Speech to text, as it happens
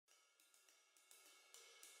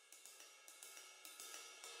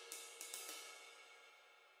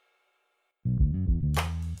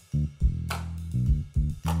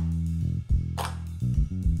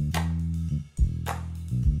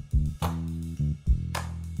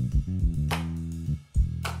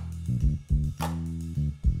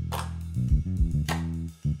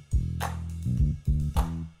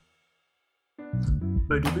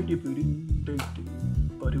Welcome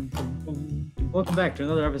back to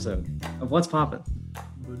another episode of What's Poppin'.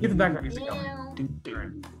 Keep the background music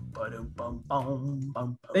going.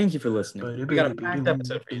 Thank you for listening. We got a packed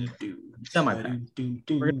episode for you today. Semi-packed.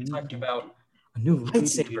 We're going to be talking about a new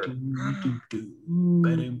lightsaber.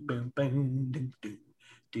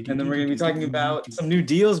 And then we're going to be talking about some new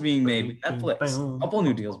deals being made with Netflix. A couple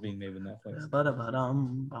new deals being made with Netflix.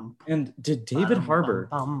 And did David Harbour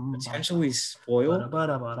potentially spoil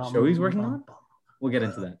the show he's working on? We'll get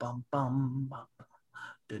into that.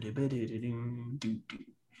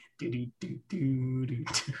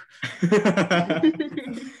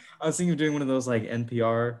 I was thinking of doing one of those like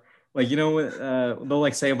NPR, like, you know, they'll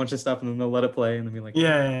like say a bunch of stuff and then they'll let it play and then be like,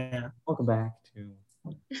 yeah. Welcome back to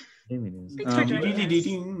Daily News. It's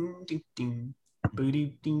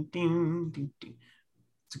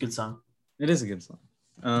a good song. It is a good song.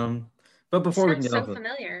 But before we can get so off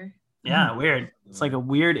familiar. Yeah, weird. It's like a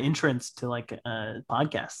weird entrance to like a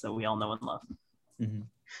podcast that we all know and love. Mm-hmm.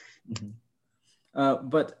 Mm-hmm.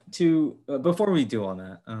 But before we do all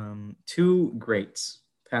that, two greats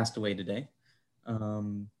passed away today.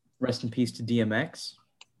 Rest in peace to DMX,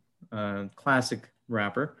 classic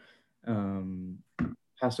rapper.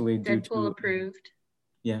 Passed away due Deadpool to approved.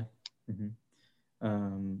 Yeah.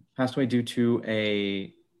 Mm-hmm. Passed away due to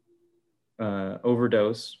a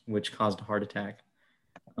overdose, which caused a heart attack.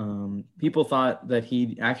 People thought that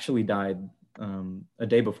he actually died a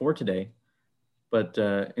day before today, but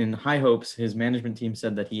in high hopes, his management team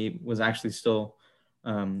said that he was actually still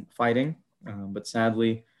fighting. But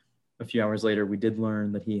sadly, a few hours later, we did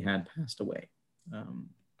learn that he had passed away.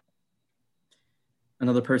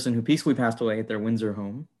 Another person who peacefully passed away at their Windsor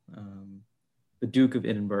home, the Duke of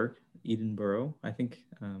Edinburgh, I think.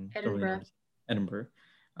 Edinburgh.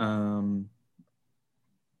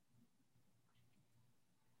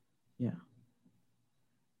 Yeah.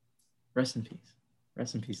 Rest in peace.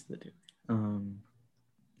 Rest in peace to the Duke.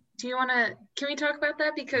 Do you want to, can we talk about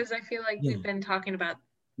that? Because I feel like we've been talking about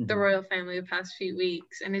the royal family the past few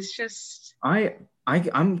weeks, and it's just...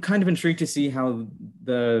 I'm kind of intrigued to see how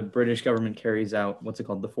the British government carries out, what's it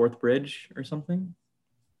called, the Fourth Bridge or something?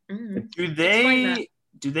 Mm-hmm.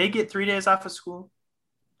 Do they get 3 days off of school?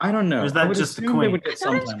 I don't know. Or is that just the Queen? I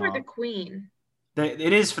thought it was for the Queen.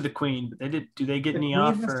 It is for the Queen, but do they get any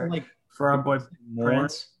off for our boy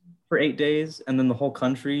Prince? For 8 days, and then the whole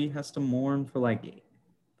country has to mourn for like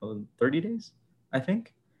 30 days, I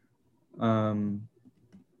think.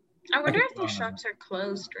 I wonder if these shops are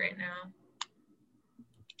closed right now.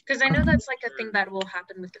 Because I know that's like a thing that will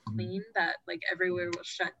happen with the Queen, that like everywhere will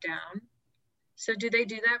shut down. So do they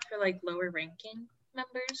do that for like lower ranking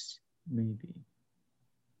members? Maybe.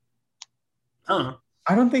 I don't know.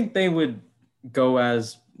 I don't think they would go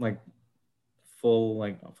as like full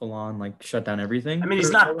on like shut down everything. I mean,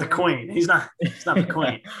 he's not the Queen. He's not the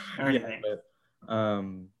Queen or anything. Yeah, but,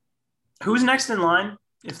 who's next in line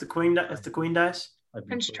if the Queen dies?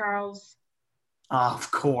 Prince Charles. Oh, of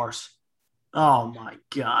course. Oh my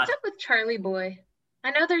God. What's up with Charlie Boy?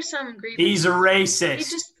 I know there's some grievance. He's a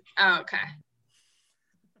racist. Okay.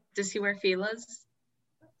 Does he wear feelers?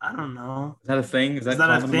 I don't know. Is that a thing? Is that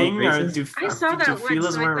a thing? Or I saw that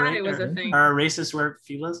once, so I thought it was a thing. Are racists wear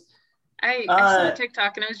feelers? I saw a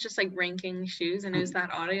TikTok and it was just like ranking shoes, and it was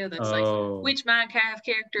that audio that's like, which Minecraft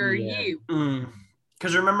character are you?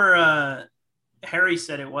 Because remember, Harry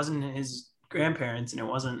said it wasn't his grandparents and it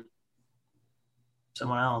wasn't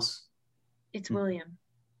someone else. It's William.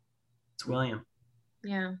 It's William.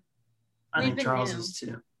 Yeah. I think Charles is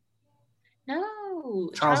too. No.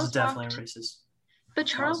 Charles is definitely a racist. But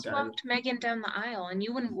Charles walked Meghan down the aisle, and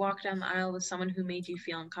you wouldn't walk down the aisle with someone who made you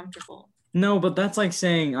feel uncomfortable. No, but that's like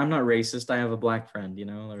saying I'm not racist. I have a black friend, you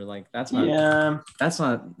know, or like that's not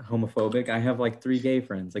homophobic. I have like 3 gay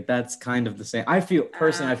friends. Like that's kind of the same. I feel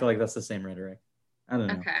like that's the same rhetoric. I don't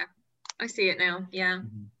know. Okay, I see it now. Yeah.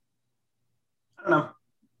 Mm-hmm. I don't know.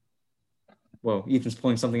 Whoa, Ethan's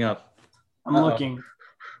pulling something up. I'm looking.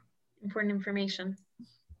 Important information.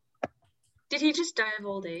 Did he just die of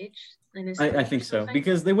old age? I think so,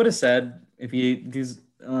 because they would have said if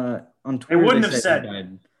on Twitter. They wouldn't have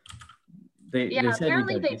said.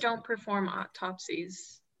 Apparently they don't perform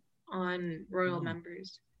autopsies on royal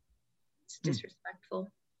members. It's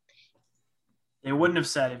disrespectful. They wouldn't have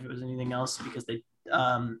said if it was anything else because they.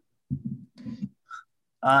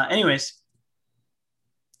 Anyways.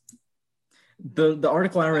 The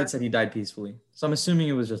article I read said he died peacefully, so I'm assuming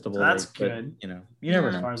it was just a old age. That's good. But, you know, you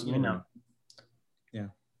never know. As far as we know. Yeah.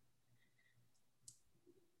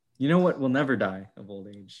 You know what will never die of old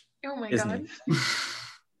age? Oh my Disney. God.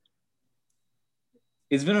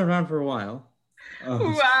 It's been around for a while.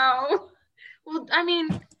 Wow. Well, I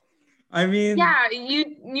mean, yeah,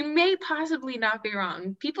 you may possibly not be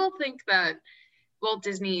wrong. People think that Walt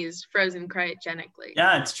Disney is frozen cryogenically.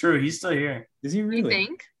 Yeah, it's true. He's still here. Is he really? You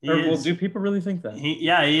think? Well, do people really think that? He is.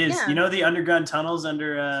 Yeah. You know the underground tunnels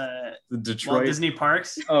under the Detroit Walt Disney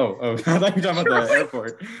parks? Oh, I thought you were talking about the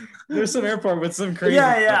airport. There's some airport with some crazy.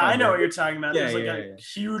 Yeah, I know what you're talking about. Yeah, There's a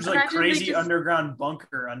huge, crazy underground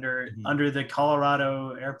bunker under the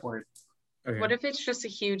Colorado airport. Okay. What if it's just a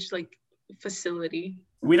huge facility?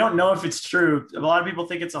 We don't know if it's true. A lot of people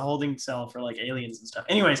think it's a holding cell for aliens and stuff.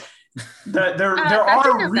 Anyways, there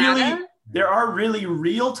are really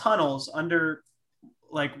real tunnels under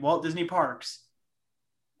Walt Disney parks,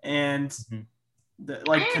 and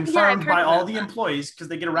confirmed by all the employees because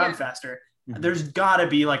they get around faster. Mm-hmm. There's got to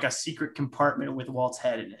be a secret compartment with Walt's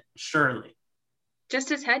head in it, surely. Just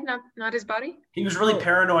his head, not his body. He was really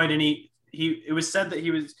paranoid, and it was said that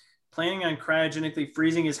he was planning on cryogenically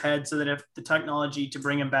freezing his head so that if the technology to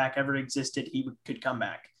bring him back ever existed, he could come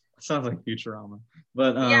back. Sounds like Futurama.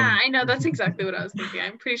 But yeah, I know. That's exactly what I was thinking.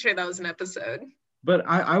 I'm pretty sure that was an episode. But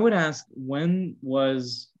I would ask, when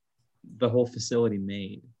was the whole facility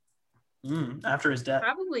made? After his death.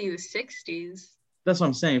 Probably the 60s. That's what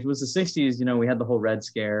I'm saying. If it was the 60s, we had the whole Red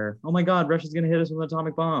Scare. Oh my God, Russia's going to hit us with an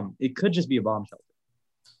atomic bomb. It could just be a bomb shelter.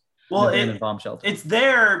 Well, bomb shelter. It's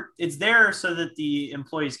there so that the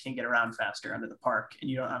employees can get around faster under the park, and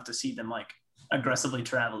you don't have to see them aggressively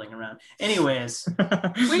traveling around. Anyways.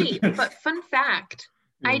 Wait, but fun fact.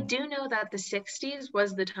 I do know that the 60s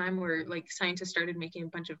was the time where scientists started making a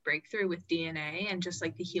bunch of breakthrough with DNA and just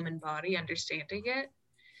the human body, understanding it.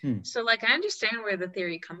 So I understand where the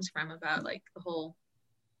theory comes from about the whole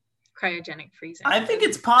cryogenic freezing. I think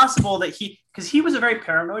it's possible that because he was a very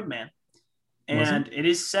paranoid man. And it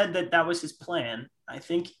is said that was his plan. I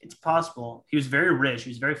think it's possible. He was very rich. He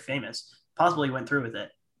was very famous. Possibly he went through with it.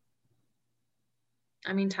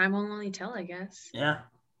 I mean, time will only tell, I guess. Yeah.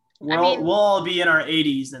 We'll all be in our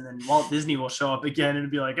 80s, and then Walt Disney will show up again and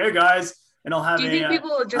be like, "Hey guys," and I'll have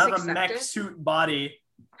a mech suit body.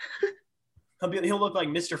 He'll look like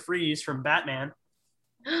Mr. Freeze from Batman.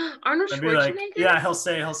 Arnold Schwarzenegger. He'll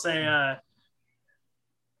say,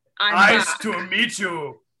 "Nice to meet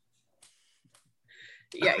you."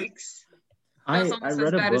 Yikes! I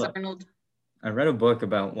read a book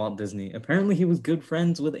about Walt Disney. Apparently, he was good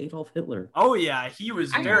friends with Adolf Hitler. Oh yeah, he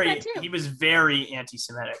was very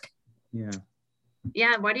anti-Semitic. Yeah.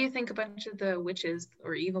 Yeah, why do you think a bunch of the witches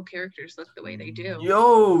or evil characters look the way they do?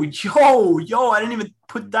 Yo, I didn't even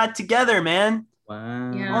put that together, man.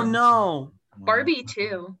 Wow. Yeah. Oh no. Barbie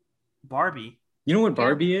too. Barbie. You know what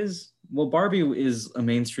Barbie is? Well, Barbie is a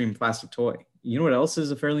mainstream plastic toy. You know what else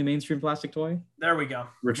is a fairly mainstream plastic toy? There we go.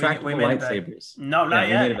 Retractable lightsabers. No, not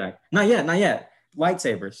yet. We made it back. Not yet.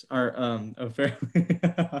 Lightsabers are a fairly.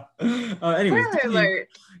 Anyways,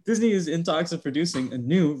 Disney is in talks of producing a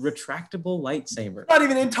new retractable lightsaber. Not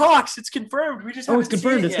even in talks. It's confirmed. We just haven't seen it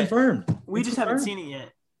yet. It's confirmed. We just haven't seen it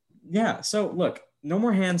yet. Yeah. So look, no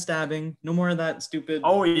more hand stabbing. No more of that stupid.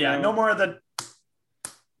 Oh yeah. No more of the.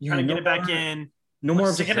 Trying to get it back in. No more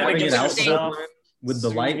of just having it out with the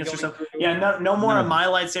light. Yeah. No more of my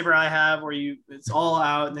lightsaber I have where it's all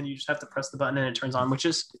out and then you just have to press the button and it turns on, which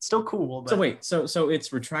is it's still cool. But... So wait. So it's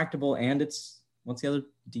retractable and it's what's the other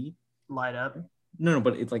D? Light up. No,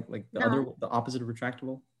 but it's the opposite of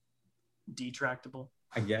retractable. Detractable.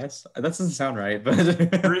 I guess that doesn't sound right, but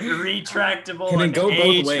retractable. Can it go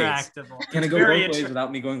both ways? Can it go both ways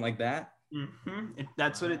without me going like that? Mm-hmm.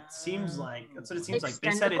 That's what it seems like.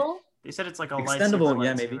 They said it's like a extendable.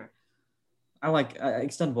 Yeah, maybe. I like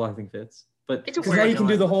extendable. I think fits, but because now you can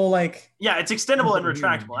do the whole Yeah, it's extendable and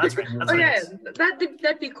retractable. That's right.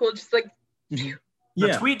 That'd be cool. Just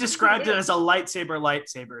The tweet described it as a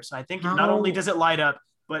lightsaber. So I think not only does it light up,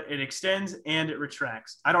 but it extends and it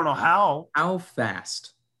retracts. I don't know how. How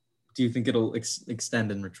fast do you think it'll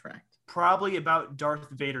extend and retract? Probably about Darth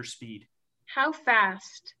Vader speed. How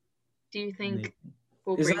fast do you think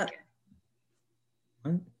we'll break it?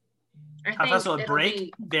 What? How fast will it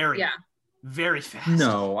break? Very fast.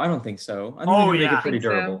 No, I don't think so. I think make it pretty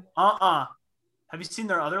durable. Have you seen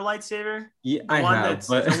their other lightsaber? Yeah, I have.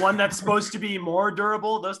 The one that's supposed to be more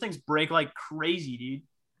durable. Those things break like crazy, dude.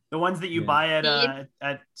 The ones that you buy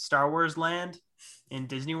at Star Wars Land in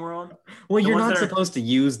Disney World. Well, you're not supposed to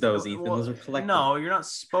use those, Ethan. Those are collectibles. No, you're not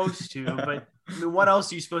supposed to. But what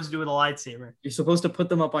else are you supposed to do with a lightsaber? You're supposed to put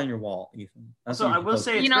them up on your wall, Ethan. So I will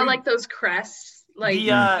say, like those crests. You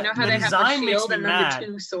know how they have the shield and then the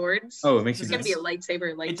two swords. Oh, it makes it's gonna be a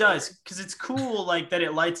lightsaber. It does, because it's cool, that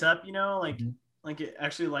it lights up. Like it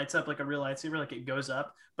actually lights up like a real lightsaber, like it goes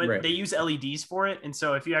up. But they use LEDs for it, and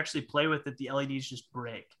so if you actually play with it, the LEDs just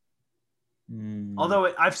break.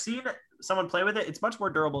 Although I've seen someone play with it, it's much more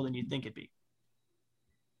durable than you'd think it'd be.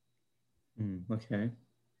 Okay.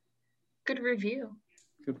 Good review.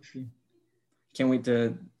 Can't wait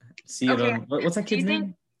to see it on. What's that kid's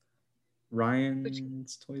name?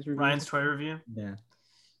 Ryan's Toys Review. Ryan's Toy Review. Yeah.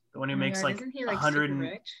 The one who makes like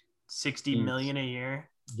 160 million a year.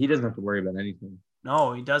 He doesn't have to worry about anything.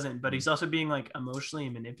 No, he doesn't. But he's also being like emotionally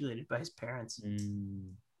manipulated by his parents.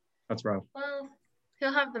 That's rough. Well,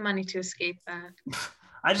 he'll have the money to escape that.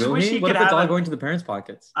 I just wish he could have. It's all going to the parents'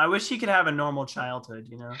 pockets? I wish he could have a normal childhood.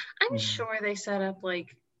 You know. I'm sure they set up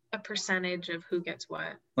like a percentage of who gets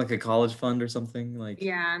what. Like a college fund or something. Like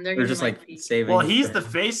yeah, and they're just like saving. Well, he's the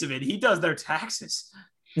face of it. He does their taxes.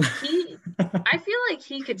 I feel like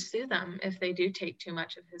he could sue them if they do take too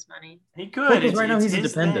much of his money. He could. Right now he's a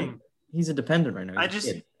dependent. He's a dependent right now.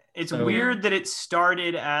 It's weird that it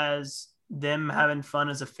started as them having fun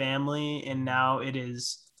as a family, and now it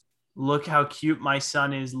is, look how cute my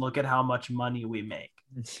son is. Look at how much money we make.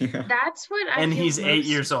 Yeah. That's what I. And feel he's 8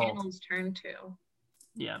 years old. Channels turn to.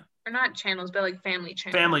 Yeah. Or not channels, but like family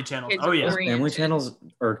channels. Family channels. Oh yeah. Family channels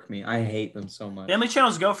irk me. I hate them so much. Family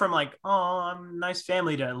channels go from like, oh, I'm a nice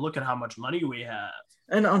family, to look at how much money we have.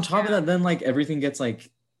 And on top of that, then like everything gets like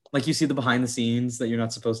you see the behind the scenes that you're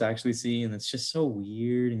not supposed to actually see, and it's just so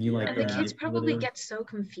weird. And you like. And the kids probably get so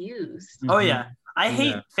confused. Oh yeah, I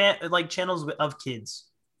hate like channels of kids.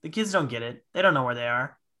 The kids don't get it. They don't know where they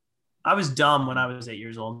are. I was dumb when I was 8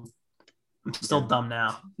 years old. I'm still dumb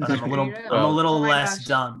now, but I'm a little less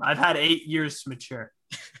dumb. I've had 8 years to mature,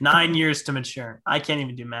 9 years to mature. I can't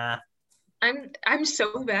even do math. I'm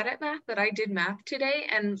so bad at math that I did math today,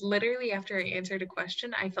 and literally after I answered a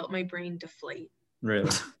question, I felt my brain deflate. Really?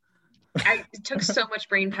 It took so much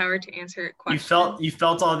brain power to answer a question. You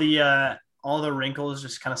felt all the wrinkles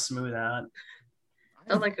just kind of smooth out. I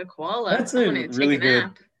felt like a koala. That's a really good.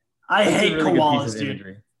 I hate koalas,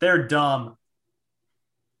 dude. They're dumb.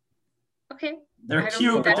 Okay. They're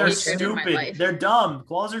cute, but they're stupid. They're dumb.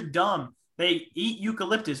 Koalas are dumb. They eat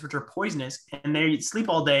eucalyptus, which are poisonous, and they sleep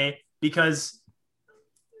all day because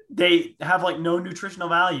they have like no nutritional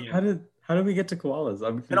value. How did we get to koalas?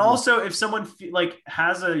 And also, if someone like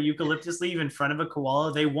has a eucalyptus leaf in front of a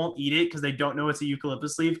koala, they won't eat it because they don't know it's a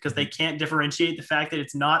eucalyptus leaf, because they can't differentiate the fact that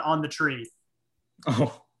it's not on the tree. Oh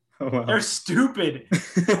wow. They're stupid.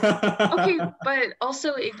 Okay, but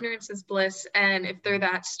also ignorance is bliss, and if they're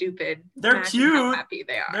that stupid, they're cute. How happy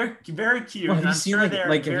they are. They're very cute. Well, and I'm sure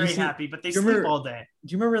they're very happy, but they sleep all day.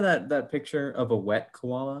 Do you remember that picture of a wet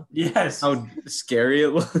koala? Yes. How scary it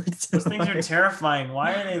looked. Those things are terrifying.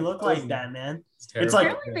 Why do they look like that, man? It's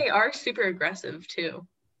like they are super aggressive too.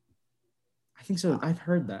 I think so. I've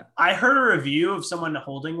heard that. I heard a review of someone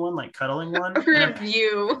holding one, like cuddling one.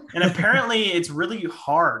 And apparently it's really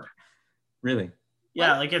hard. Really?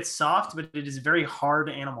 Yeah, like it's soft, but it is a very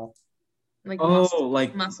hard animal. Like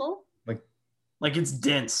like muscle? Like it's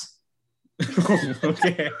dense.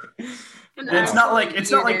 Okay. And it's not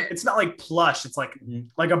like plush. It's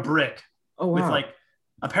like a brick. Oh wow. With like,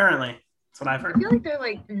 apparently that's what I've heard. I feel like they're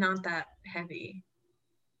like not that heavy.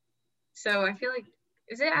 So I feel like,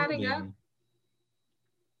 is it adding up?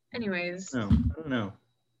 Anyways. No, I don't know.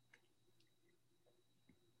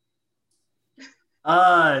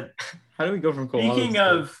 How do we go from koalas? Speaking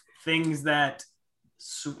of things that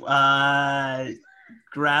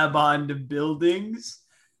grab onto buildings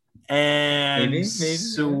and maybe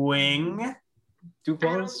swing. Do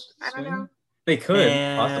koalas I don't know. They could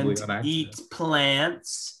and possibly eat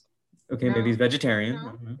plants. Okay, maybe he's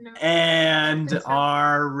vegetarian. No. And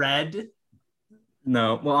are red.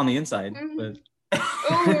 No, well, on the inside, but.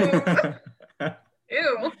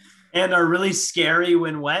 Ew. And are really scary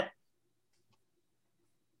when wet.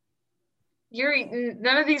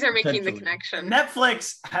 None of these are making the connection.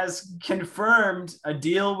 Netflix has confirmed a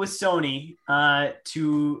deal with Sony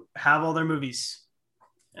to have all their movies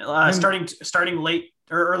starting late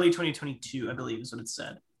or early 2022, I believe is what it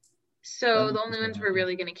said. So the only ones we're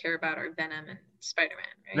really going to care about are Venom and Spider-Man,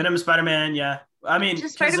 right? Venom and Spider-Man, yeah. I mean,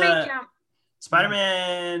 does Spider-Man count?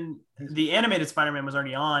 Spider-Man, the animated Spider-Man was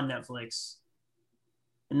already on Netflix,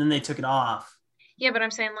 and then they took it off. Yeah, but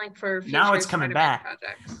I'm saying like for future now it's coming Spider-Man back.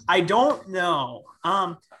 projects. I don't know.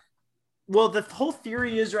 Well, the whole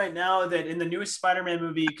theory is right now that in the newest Spider-Man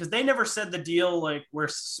movie, because they never said the deal like where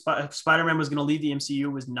Spider-Man was going to leave the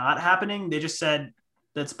MCU was not happening. They just said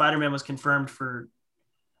that Spider-Man was confirmed for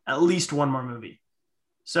at least one more movie.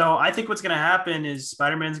 So I think what's going to happen is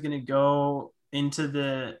Spider-Man's going to go into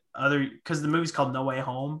the other, because the movie's called No Way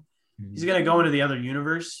Home. He's going to go into the other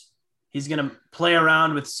universe. He's going to play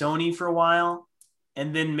around with Sony for a while.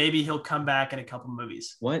 And then maybe he'll come back in a couple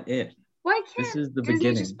movies. What if? Why can't this is the Disney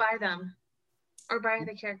beginning? Just buy them? Or buy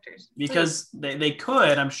the characters. Because they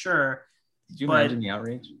could, I'm sure. Did you imagine the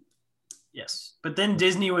outrage? Yes. But then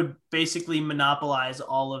Disney would basically monopolize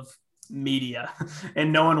all of media,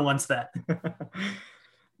 and no one wants that.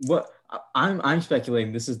 What I'm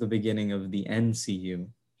speculating this is the beginning of the NCU,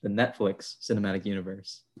 the Netflix cinematic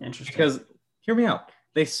universe. Interesting. Because hear me out.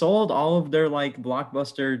 They sold all of their like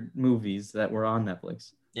blockbuster movies that were on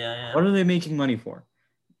Netflix. Yeah. What are they making money for?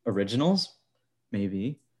 Originals?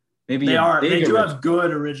 Maybe they do have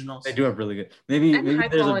good originals. They do have really good. Maybe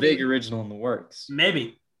there's a big original in the works.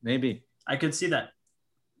 Maybe I could see that.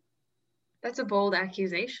 That's a bold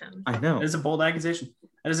accusation. I know. It is a bold accusation.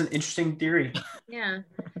 That is an interesting theory. Yeah.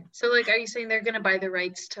 So like, are you saying they're gonna buy the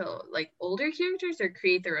rights to like older characters or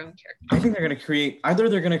create their own characters? I think they're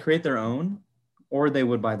gonna create their own, or they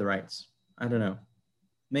would buy the rights. I don't know.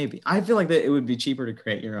 Maybe. I feel like that it would be cheaper to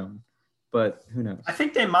create your own, but who knows? I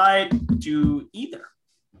think they might do either.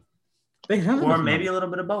 They have, or maybe a little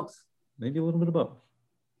bit of both. Maybe a little bit of both.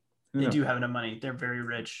 They do have enough money. They're very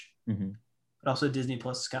rich. Mm-hmm. But also Disney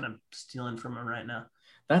Plus is kind of stealing from them right now.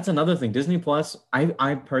 That's another thing. Disney Plus,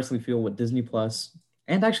 I personally feel what Disney Plus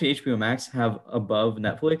and actually HBO Max have above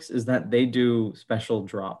Netflix is that they do special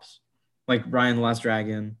drops. Like Raya and the Last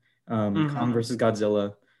Dragon, Kong versus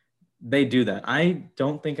Godzilla. They do that. I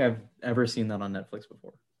don't think I've ever seen that on Netflix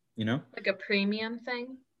before. You know? Like a premium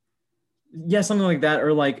thing? Yeah, something like that.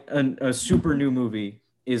 Or like a super new movie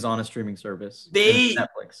is on a streaming service.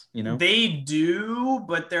 Netflix, you know? They do,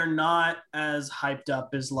 but they're not as hyped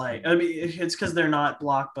up as like, I mean, it's because they're not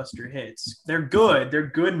blockbuster hits. They're good. They're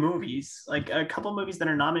good movies. Like a couple movies that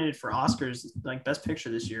are nominated for Oscars, like Best Picture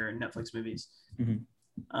this year in Netflix movies.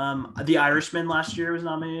 Mm-hmm. The Irishman last year was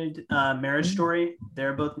nominated. Marriage Story.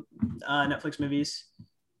 They're both Netflix movies.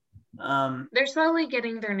 They're slowly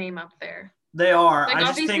getting their name up there. They are. Like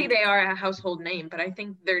obviously they are a household name, but I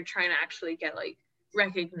think they're trying to actually get like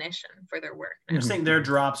recognition for their work. I just think their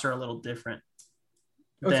drops are a little different.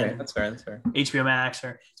 Okay, that's fair. HBO Max.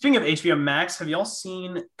 Speaking of HBO Max, have y'all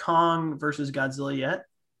seen Kong versus Godzilla yet?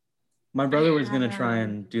 My brother was gonna try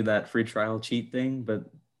and do that free trial cheat thing, but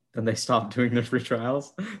then they stopped doing the free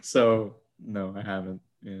trials. So no, I haven't.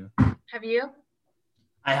 Yeah. Have you?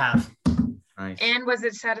 I have. Nice. And was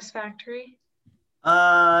it satisfactory?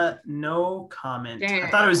 No comment. Damn.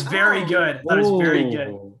 I thought it was very good. I thought it was very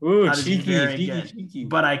good. Ooh, cheeky.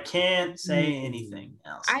 But I can't say anything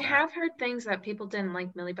else. I have heard things that people didn't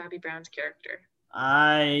like Millie Bobby Brown's character.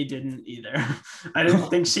 I didn't either. I didn't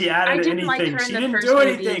think she added anything. Like she didn't do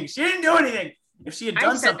anything. She didn't do anything. If she had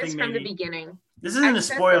done something, this from the beginning. This isn't a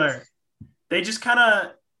spoiler. They just kind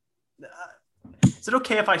of. Is it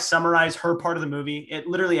okay if I summarize her part of the movie? It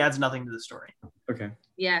literally adds nothing to the story. Okay.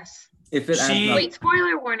 Yes. If it wait,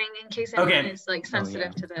 spoiler warning in case anyone is like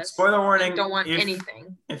sensitive to this. Spoiler warning. Don't want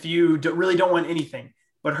anything. If you really don't want anything,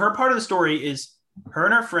 but her part of the story is her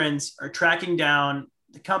and her friends are tracking down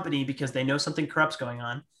the company because they know something corrupt's going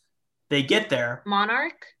on. They get there.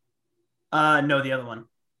 Monarch? No, the other one.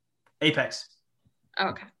 Apex. Oh,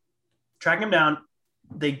 okay. Tracking them down.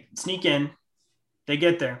 They sneak in. They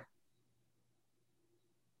get there.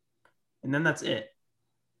 And then that's it.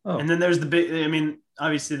 Oh. And then there's the big, I mean,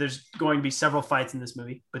 obviously there's going to be several fights in this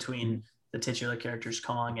movie between the titular characters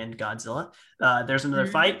Kong and Godzilla. There's another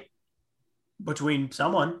fight between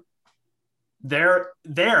someone. They're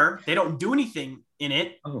there. They don't do anything in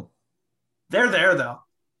it. Oh. They're there though.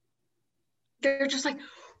 They're just like,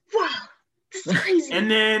 wow, this is crazy.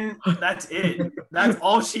 And then that's it. That's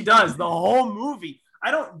all she does the whole movie.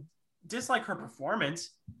 I don't dislike her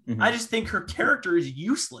performance. I just think her character is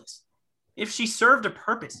useless. If she served a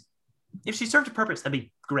purpose, that'd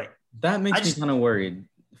be great. That makes me kind of worried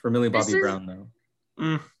for Millie Bobby Brown,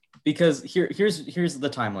 though. Because here's the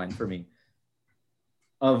timeline for me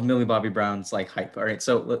of Millie Bobby Brown's like hype. All right,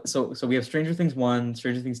 so we have Stranger Things 1,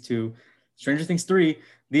 Stranger Things 2, Stranger Things 3.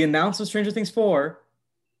 The announcement of Stranger Things 4,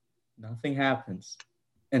 nothing happens.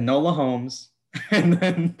 Enola Holmes, and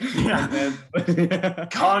then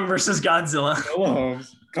Kong versus Godzilla. Enola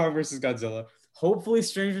Holmes, Kong versus Godzilla. Hopefully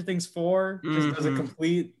Stranger Things 4 just does a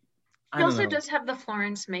complete. He also does have the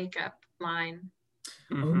Florence makeup line.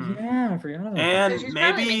 Oh yeah, I forgot about that. And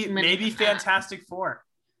maybe Fantastic Four.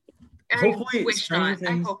 Hopefully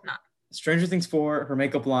I hope not. Stranger Things 4, her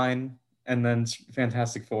makeup line, and then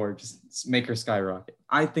Fantastic Four, just make her skyrocket.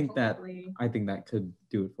 I think that could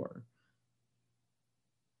do it for her.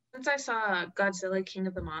 Since I saw Godzilla King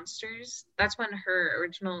of the Monsters, that's when her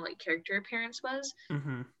original like character appearance was.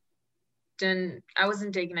 Then I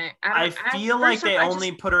wasn't digging it. I feel like they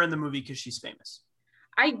only put her in the movie because she's famous.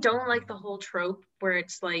 I don't like the whole trope where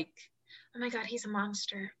it's like oh my God, he's a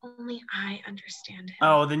monster. Only I understand him.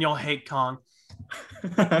 Oh, then you'll hate Kong.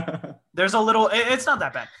 There's a little, it's not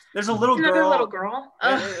that bad. There's a little Another girl. little girl.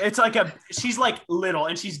 It's like she's like little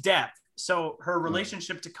and she's deaf. So her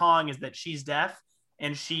relationship to Kong is that she's deaf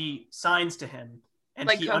and she signs to him and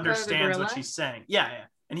like he Coco, understands what she's saying. Yeah.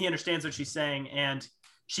 And he understands what she's saying and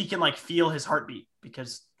she can like feel his heartbeat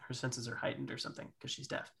because her senses are heightened or something because she's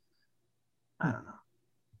deaf. I don't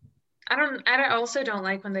know. I also don't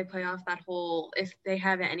like when they play off that whole, if they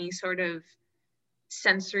have any sort of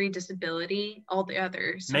sensory disability, all the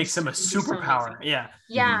others makes them a superpower.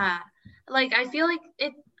 Yeah. Like I feel like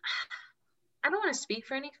it, I don't want to speak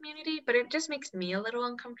for any community, but it just makes me a little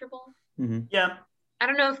uncomfortable. Yeah. I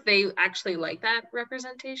don't know if they actually like that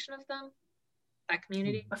representation of them, that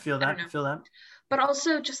community. I feel that. But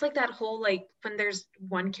also just like that whole, like when there's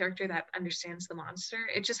one character that understands the monster,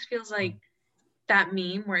 it just feels like that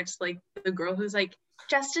meme where it's like the girl who's like,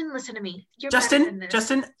 Justin, listen to me. You're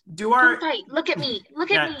Justin, do our Don't fight. Look at me.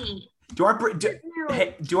 Look at me. Do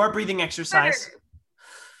our breathing exercise.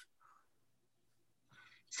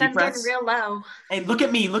 Sun's getting real low. Hey, look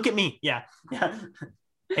at me. Yeah.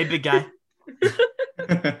 Hey, big guy.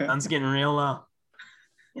 Sun's getting real low.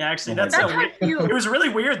 Yeah, actually, that's so weird. It was really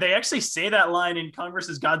weird. They actually say that line in Kong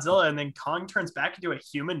versus Godzilla, and then Kong turns back into a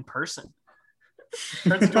human person.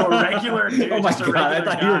 Turns into a regular dude. Oh my God, I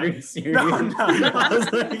thought you were being serious. No. I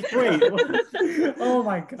was like, wait, what? Oh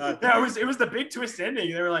my God. Yeah, it was the big twist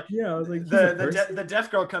ending. They were like, yeah, I was like, the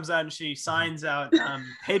deaf girl comes out and she signs out,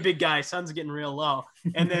 hey, big guy, sun's getting real low.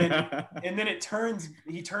 And then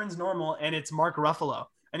he turns normal and it's Mark Ruffalo.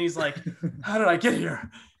 And he's like, how did I get here?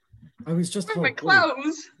 I was just my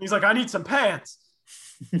clothes. He's like, I need some pants.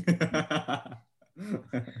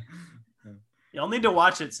 You'll need to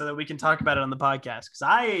watch it so that we can talk about it on the podcast. Because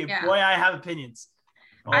I have opinions.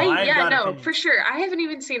 Opinions. For sure. I haven't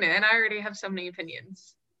even seen it, and I already have so many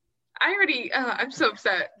opinions. I'm so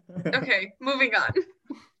upset. Okay, moving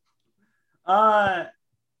on.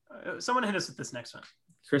 Someone hit us with this next one.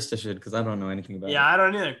 Krista should, because I don't know anything about it. Yeah, I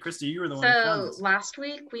don't either. Krista, you were the one who found this. So last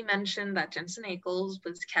week we mentioned that Jensen Ackles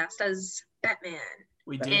was cast as Batman.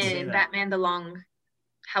 We did in Batman the Long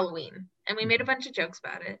Halloween. And we made a bunch of jokes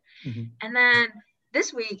about it. And then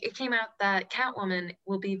this week it came out that Catwoman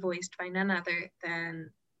will be voiced by none other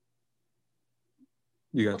than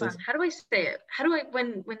Hold on. How do I say it? How do I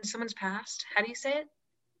when someone's passed, how do you say it?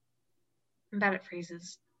 I'm bad at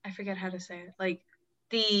phrases. I forget how to say it. Like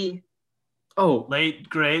the late,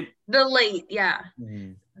 great. The late, yeah.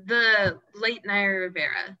 The late Naya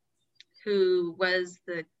Rivera, who was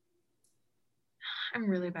I'm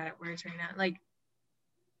really bad at words right now. Like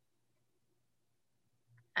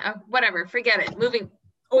whatever, forget it. Moving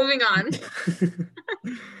on.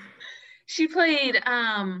 She played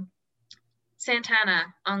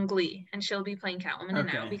Santana on Glee, and she'll be playing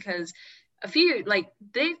Catwoman now because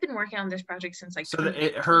they've been working on this project since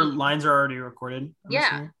her lines are already recorded.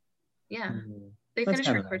 Yeah. They finished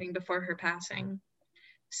recording before her passing,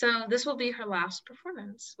 so this will be her last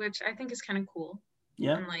performance, which I think is kind of cool.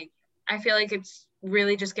 Yeah, and I feel like it's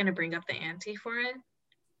really just going to bring up the ante for it.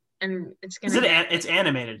 And it's gonna. It's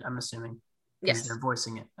animated, I'm assuming. Yes, they're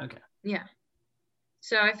voicing it. Okay. Yeah.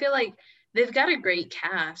 So I feel like they've got a great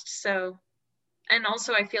cast. So, and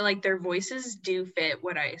also I feel like their voices do fit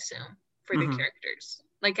what I assume for the characters.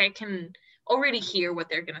 Like I can already hear what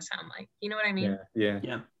they're gonna sound like. You know what I mean?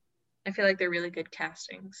 Yeah. I feel like they're really good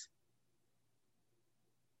castings.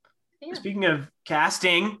 Yeah. Speaking of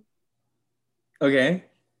casting. Okay.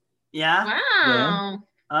 Yeah. Wow.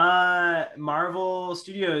 Yeah. Marvel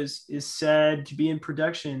Studios is said to be in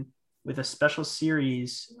production with a special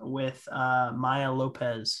series with Maya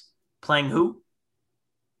Lopez playing who?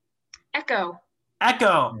 Echo,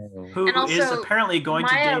 who is apparently going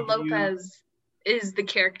Maya to debut. Maya Lopez is the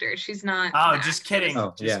character. She's not. Oh, just kidding.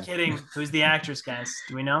 Kidding. Who's the actress, guys?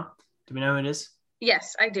 Do we know who it is?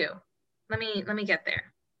 Yes, I do. Let me get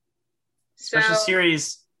there. Special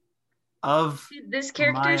series of this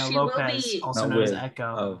character. Maya she Lopez, will be also known as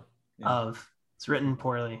Echo. It's written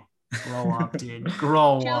poorly. Grow up, dude.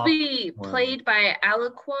 Grow up. She'll be played by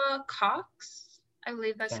Aliqua Cox. I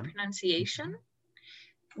believe that's the pronunciation.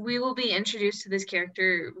 We will be introduced to this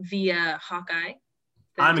character via Hawkeye.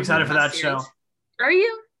 I'm excited for that show. Are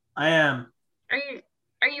you? I am. Are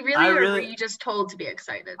you really, or were you just told to be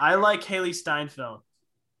excited? I like Haley Steinfeld.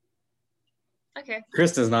 Okay.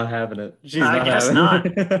 Krista's not having it. I guess not.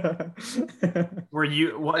 Were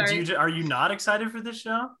you? What? Are you not excited for this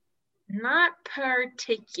show? Not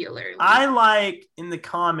particularly. I like in the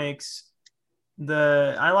comics.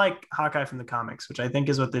 I like Hawkeye from the comics, which I think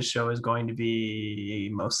is what this show is going to be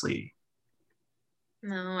mostly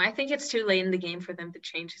No, I think it's too late in the game for them to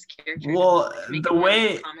change his character. Well, the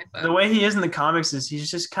way he is in the comics is he's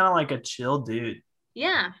just kind of like a chill dude.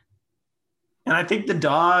 Yeah. And I think the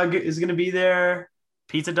dog is going to be there.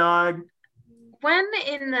 Pizza Dog. When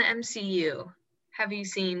in the MCU have you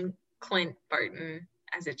seen Clint Barton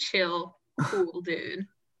as a chill, cool dude?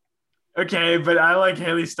 Okay, but I like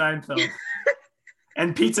Haley Steinfeld.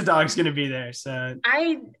 And Pizza Dog's going to be there. So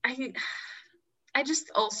I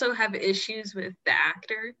just also have issues with the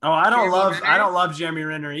actor. Oh, I don't love Jeremy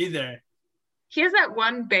Renner either. He has that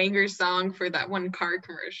one banger song for that one car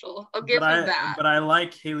commercial. I'll give him that. But I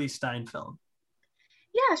like Haley Steinfeld.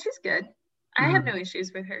 Yeah, she's good. I have no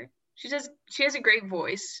issues with her. She has a great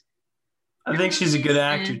voice. I think she's a good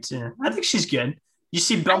actor too. I think she's good. You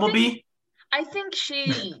see Bumblebee? I think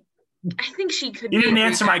she could. You didn't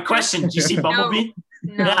answer my question. Did you see Bumblebee?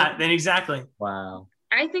 No. Yeah, then exactly. Wow.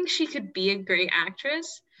 I think she could be a great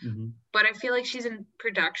actress, but I feel like she's in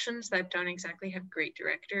productions that don't exactly have great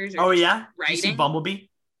directors. Oh yeah, writing. Did you see Bumblebee?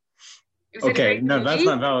 Okay, no, that's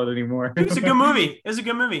not valid anymore. It was a good movie.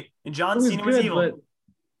 And John Cena was evil. But...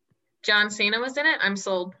 John Cena was in it. I'm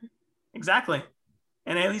sold. Exactly.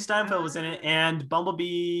 And Haley Steinfeld was in it, and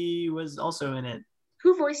Bumblebee was also in it.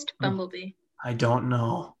 Who voiced Bumblebee? I don't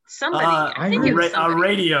know. Somebody. I think it was somebody. A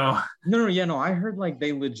radio. No. I heard like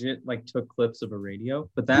they legit like took clips of a radio,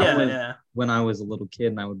 but that was when I was a little kid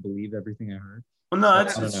and I would believe everything I heard. Well, no,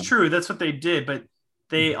 that's true. That's what they did, but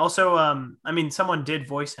they also, someone did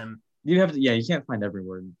voice him. You have to, you can't find every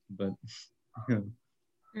word, but. Yeah,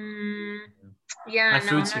 no, I'm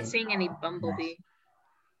not seeing any Bumblebee.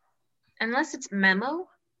 Unless it's Memo,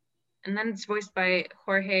 and then it's voiced by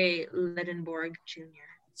Jorge Ledenborg Jr.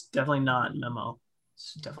 It's definitely not Memo.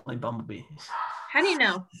 It's definitely Bumblebee. How do you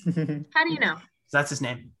know? That's his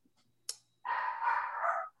name.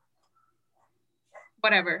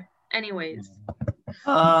 Whatever. Anyways.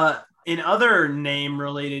 In other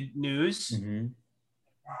name-related news,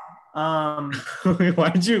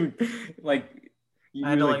 why'd you right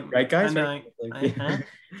guys?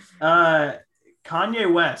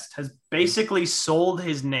 Kanye West has basically sold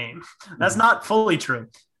his name. That's not fully true.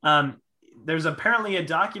 There's apparently a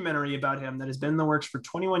documentary about him that has been in the works for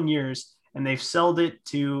 21 years, and they've sold it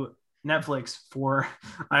to Netflix for,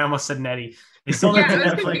 I almost said Nettie. They sold it to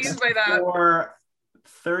Netflix for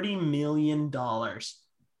 $30 million.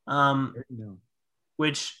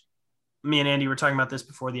 Which me and Andy were talking about this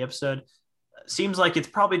before the episode. Seems like it's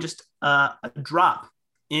probably just a drop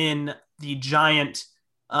in the giant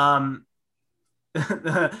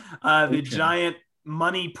giant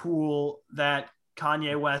money pool that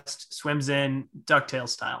Kanye West swims in DuckTales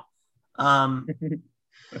style.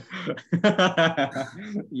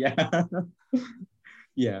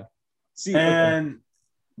 Yeah. See,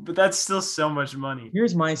 but that's still so much money.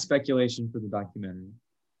 Here's my speculation for the documentary.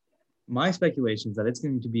 My speculation is that it's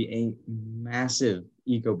going to be a massive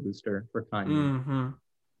ego booster for Kanye.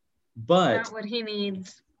 But not what he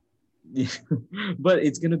needs. But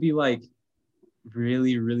it's going to be like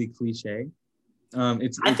really, really cliche. I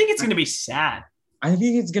think it's going to be sad. I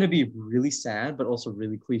think it's going to be really sad, but also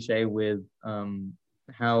really cliche with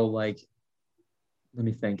how, like, let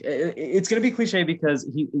me think. It's going to be cliche because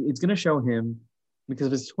it's going to show him,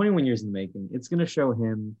 because it's 21 years in the making, it's going to show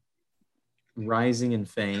him rising in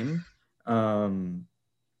fame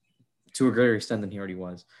to a greater extent than he already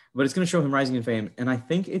was. But it's going to show him rising in fame, and I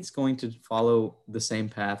think it's going to follow the same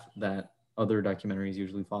path that other documentaries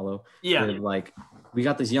usually follow. Yeah. With, like, we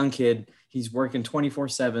got this young kid, he's working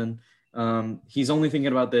 24/7. He's only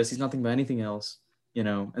thinking about this. He's not thinking about anything else,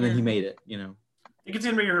 and then he made it, I think it's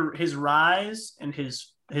going to be his rise and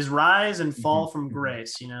his rise and fall from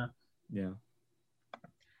grace, Yeah.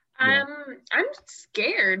 I'm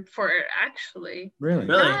scared for it, actually. Really?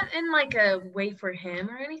 Not in like a way for him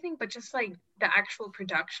or anything, but just like the actual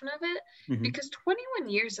production of it, because 21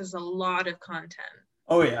 years is a lot of content.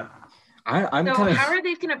 Oh yeah. How are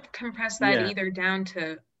they going to compress that either down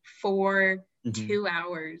to 2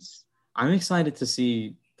 hours? I'm excited to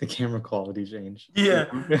see the camera quality change. Yeah.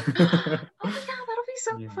 Oh my god, that'll be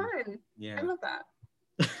so fun. Yeah. I love that.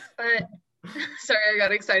 But sorry, I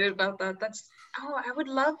got excited about that. I would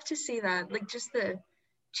love to see that. Like, just the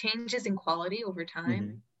changes in quality over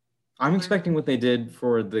time. I'm expecting what they did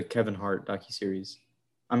for the Kevin Hart docuseries.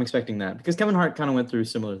 I'm expecting that because Kevin Hart kind of went through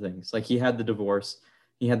similar things. Like, he had the divorce,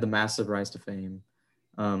 he had the massive rise to fame,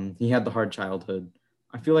 he had the hard childhood.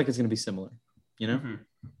 I feel like it's going to be similar,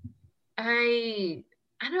 I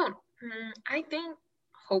think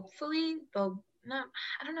hopefully they'll not,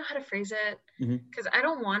 I don't know how to phrase it, because I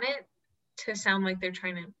don't want it to sound like they're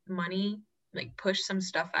trying to push some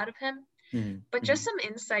stuff out of him, but just some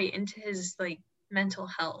insight into his like mental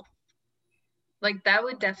health. Like that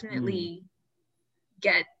would definitely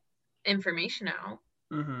get information out,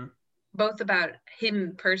 both about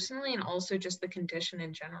him personally and also just the condition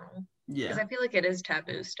in general. Yeah, because I feel like it is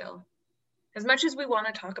taboo still. As much as we want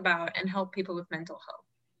to talk about and help people with mental health,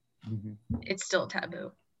 it's still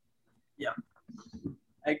taboo. Yeah,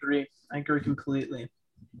 I agree completely.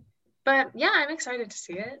 But yeah, I'm excited to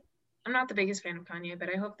see it. I'm not the biggest fan of Kanye, but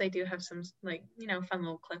I hope they do have some, like, you know, fun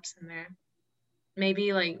little clips in there.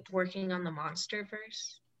 Maybe like working on the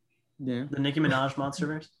MonsterVerse. Yeah. The Nicki Minaj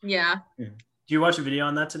MonsterVerse? Yeah. Do you watch a video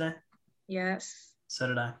on that today? Yes. So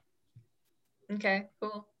did I. Okay,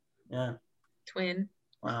 cool. Yeah. Twin.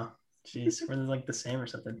 Wow. Jeez, we're like the same or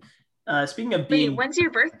something. Speaking of being... Wait, when's your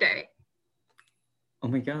birthday? Oh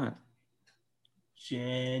my God.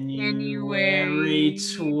 January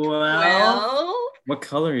 12th. What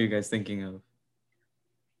color are you guys thinking of?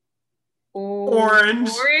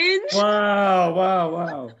 Orange.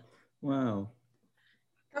 Wow.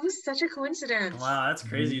 That was such a coincidence. Wow, that's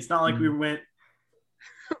crazy. It's not like we went...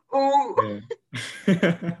 Oh.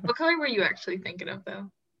 Yeah. What color were you actually thinking of,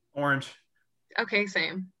 though? Orange. Okay,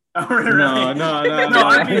 same. Oh, really? No,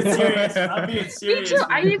 I'm being serious. Me too.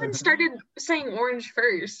 I even started saying orange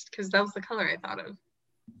first because that was the color I thought of.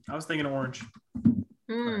 I was thinking orange.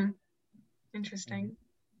 Interesting.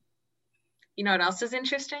 You know what else is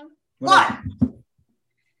interesting? What?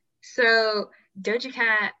 So Doja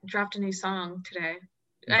Cat dropped a new song today.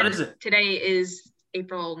 What is it? Today is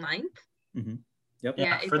April 9th. Yep.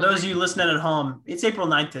 Yeah, for those of you listening at home, it's April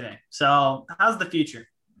 9th today. So how's the future?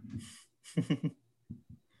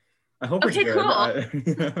 I hope it's good.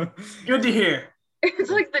 Cool. Good to hear. It's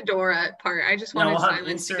like the Dora part. I just wanted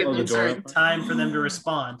silence to give them time for them to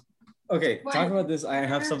respond. Okay, talk about this. I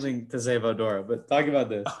have something to say about Dora, but talk about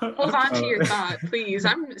this. Hold on to your thought, please.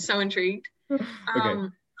 I'm so intrigued. Okay.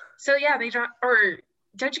 So yeah,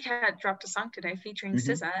 Doja Cat dropped a song today featuring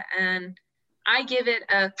SZA, and I give it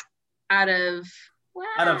a out of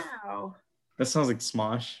wow. That sounds like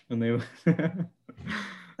Smosh when they.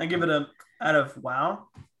 I give it a out of wow.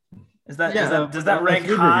 Does that rank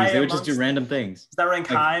high? They would just do random things. Does that rank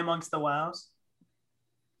high amongst the wows?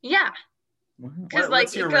 Yeah. Because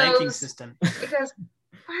what's your ranking system? It goes,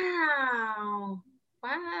 wow.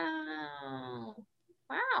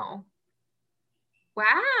 What?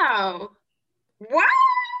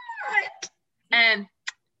 And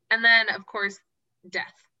then of course,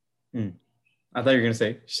 death. I thought you were gonna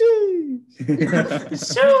say shoo.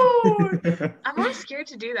 I'm always scared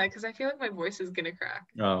to do that because I feel like my voice is gonna crack.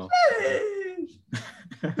 Oh.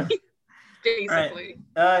 Basically.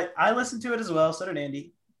 Right. I listened to it as well. So did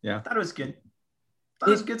Andy. Yeah. I thought it was good. It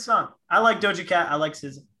was a good song. I like Doja Cat. I like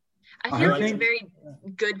SZA. I feel like it's a very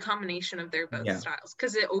good combination of their both styles.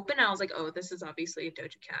 Because it opened, I was like, oh, this is obviously a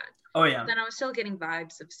Doja Cat. Oh yeah. But then I was still getting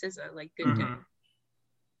vibes of SZA, like good day.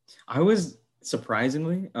 I was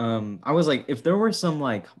surprisingly, I was like, if there were some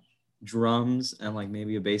like drums and like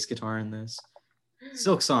maybe a bass guitar in this,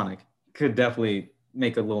 Silk Sonic could definitely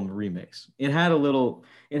make a little remix. It had Pharrell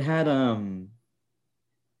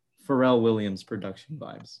Williams production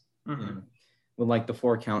vibes, you know, with like the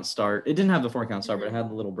 4-count start. It didn't have the 4-count start, but it had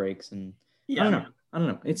the little breaks, and I don't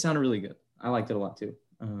know. It sounded really good. I liked it a lot too.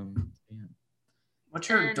 What's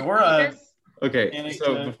your Dora? Okay,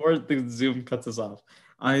 so before the Zoom cuts us off,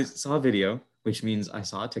 I saw a video, which means I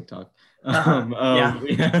saw a TikTok. So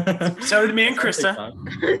did me and Krista.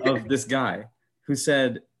 Of this guy who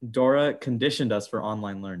said Dora conditioned us for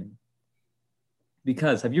online learning.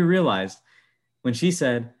 Because have you realized when she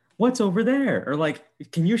said, "What's over there?" or like,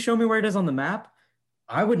 "Can you show me where it is on the map?"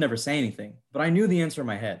 I would never say anything, but I knew the answer in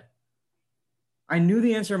my head. And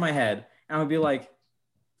I would be like,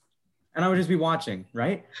 and I would just be watching,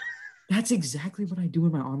 right? That's exactly what I do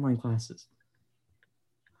in my online classes.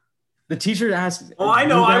 The teacher asks. Oh, I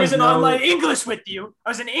know. I was in online English with you.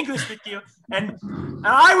 And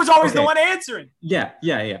I was always the one answering. Yeah.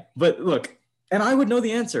 But look, and I would know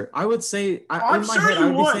the answer. I would say, in my head,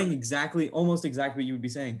 I would be saying almost exactly what you would be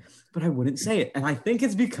saying, but I wouldn't say it. And I think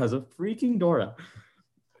it's because of freaking Dora.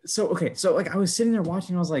 So like I was sitting there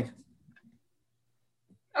watching, I was like,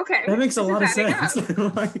 okay, that makes a lot of sense.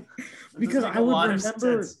 Like, because I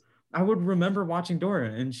would remember watching Dora,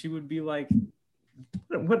 and she would be like,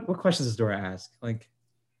 what questions does Dora ask? Like,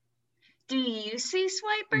 do you see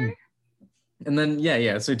Swiper? And then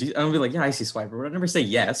so I'll be like, yeah, I see Swiper, but I never say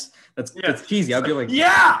yes. That's cheesy. I'll be like,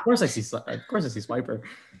 yeah, of course I see Swiper.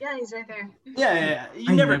 Yeah, he's right there. Yeah.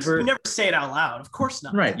 You never say it out loud. Of course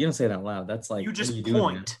not. Right, you don't say it out loud. That's like you just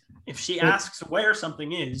point. If she asks where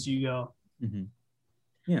something is, you go.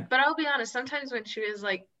 Yeah. But I'll be honest. Sometimes when she was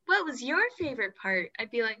like, "What was your favorite part?"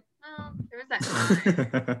 I'd be like, "Oh, There was that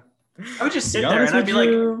time. I would just sit there and I'd be like,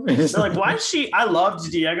 they're like, why is she? I loved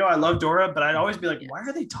Diego. I love Dora, but I'd always be like, why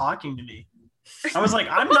are they talking to me? I was like,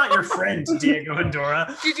 I'm not your friend, Diego and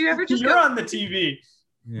Dora. Did you ever just You're on the TV.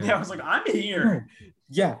 Yeah, I was like, I'm here.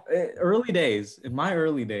 Yeah, in my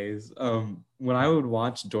early days, when I would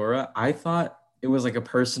watch Dora, I thought it was like a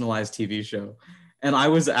personalized TV show. And I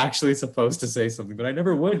was actually supposed to say something, but I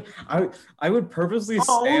never would. I would purposely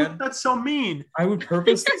stand. Oh, that's so mean. I would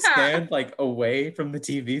purposely stand like away from the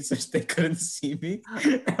TV so they couldn't see me.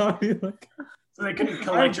 And I'd be like, so they couldn't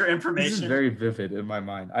collect your information. This is very vivid in my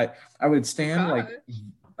mind. I would stand like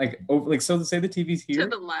over, like, so say the TV's here to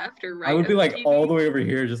the left or right. I would be like all the way over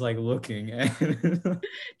here, just like looking and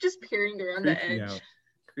just peering around the edge.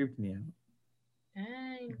 Creeped me out.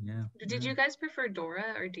 Dang. Yeah. Did you guys prefer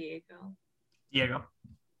Dora or Diego? Diego.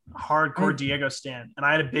 Hardcore Diego stan. And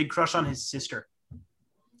I had a big crush on his sister.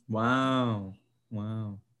 Wow.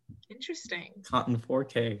 Interesting. Cotton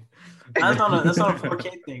 4K. That's not a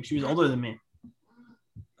 4K thing. She was older than me.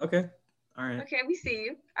 Okay. All right. Okay, we see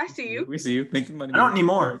you. I see you. We see you making money. I don't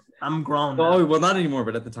anymore. I'm grown. Well, not anymore,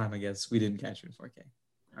 but at the time, I guess we didn't catch you in 4K.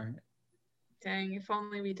 All right. Dang, if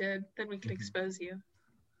only we did, then we could expose you.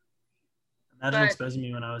 Imagine exposing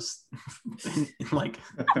me when I was like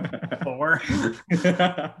 4.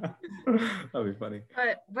 That'd be funny.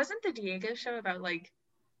 But wasn't the Diego show about like it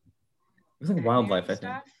was like wildlife, I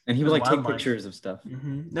think. And he would like take pictures of stuff.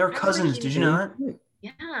 Mm-hmm. They were cousins. Did you know that?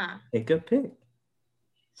 Yeah. Take a pic.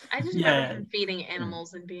 I just remember him feeding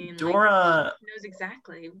animals and being Dora like, knows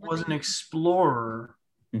exactly. Was an explorer,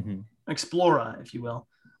 explorer, if you will.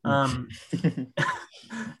 And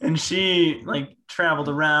she like traveled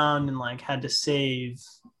around and like had to save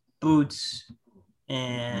Boots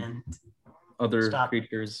and other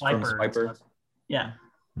creatures from Swiper. Yeah.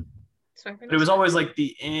 But it was always like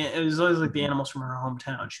the animals from her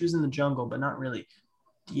hometown. She was in the jungle, but not really.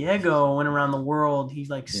 Diego went around the world. He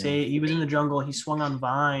he was in the jungle. He swung on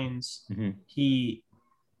vines. He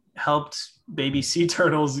helped baby sea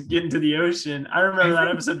turtles get into the ocean. I remember that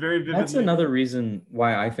episode very vividly. That's another reason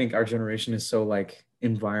why I think our generation is so like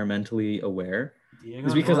environmentally aware.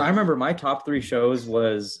 Is because I remember my top 3 shows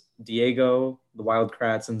was Diego, The Wild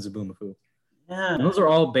Kratts, and Zoboomafoo. Yeah, and those are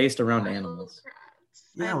all based around animals.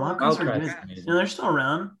 Yeah, Wild Kratts are good. They're still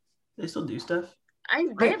around. They still do stuff.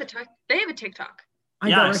 They have a TikTok.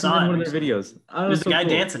 I saw one of their videos. There's a guy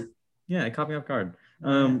dancing. Yeah, it caught me off guard.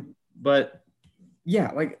 But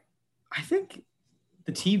yeah, like I think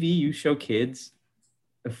the TV you show kids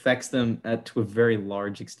affects them to a very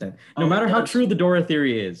large extent. No matter how true the Dora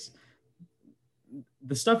theory is,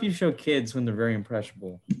 the stuff you show kids when they're very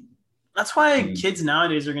impressionable. That's why kids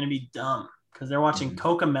nowadays are going to be dumb because they're watching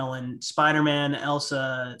Cocomelon, Spider-Man,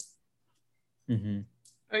 Elsa. Are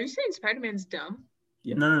you saying Spider-Man's dumb?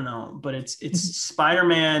 Yeah. No. But it's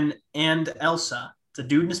Spider-Man and Elsa. It's a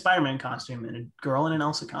dude in a Spider-Man costume and a girl in an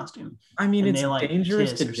Elsa costume. I mean, it's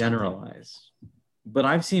dangerous to generalize, but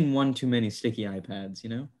I've seen one too many sticky iPads, you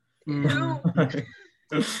know?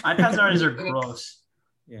 iPads nowadays are gross.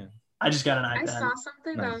 Yeah. I just got an iPad. I saw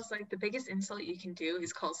something that was like, the biggest insult you can do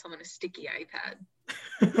is call someone a sticky iPad.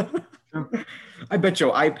 I bet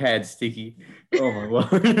your iPad's sticky. Oh my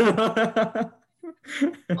word.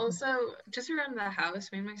 Also, just around the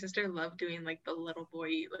house, me and my sister love doing like the little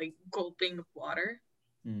boy like gulping of water.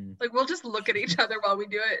 Like we'll just look at each other while we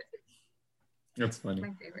do it. That's funny.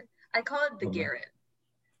 My favorite. I call it the Garrett.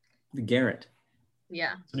 The Garrett.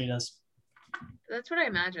 Yeah. That's what he does. That's what I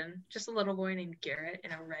imagine. Just a little boy named Garrett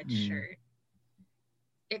in a red shirt.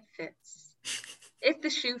 It fits. If the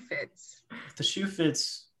shoe fits. If the shoe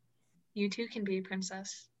fits. You too can be a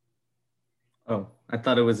princess. Oh, I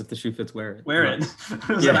thought it was if the shoe fits, wear it. Wear it. That's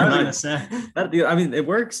what I was going to say. I mean, it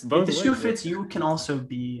works both ways. If the shoe fits, you can also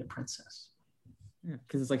be a princess. Yeah,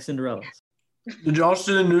 because it's like Cinderella. Did y'all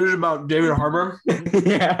see the news about David Harbour?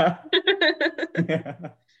 Yeah.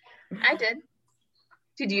 I did.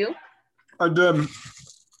 Did you? I did.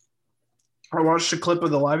 I watched a clip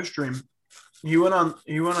of the live stream. He went on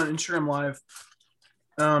Instagram Live,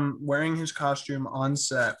 wearing his costume on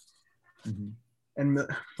set. And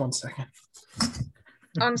 1 second.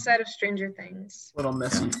 On set of Stranger Things. Little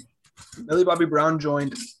messy. Millie Bobby Brown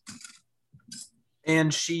joined,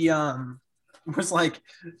 and she was like,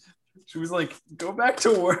 go back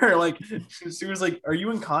to work. Like she was like, are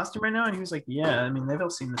you in costume right now? And he was like, yeah. I mean, they've all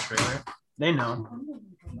seen the trailer. They know.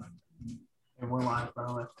 And we're live, by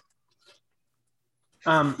the way.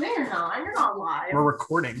 They're not. You're not live. We're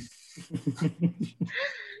recording.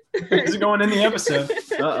 Is it going in the episode?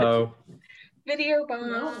 Uh-oh. Video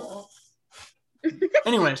bomb.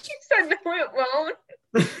 Anyways. You said no, it won't.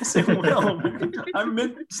 Say will. I'm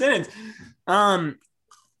mid-sentence. Mm-hmm.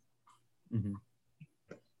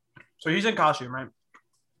 So he's in costume, right?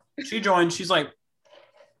 She joins. She's like,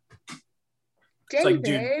 David. Like,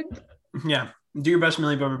 dude, yeah. Do your best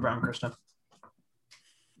Millie Bobby Brown, Krista.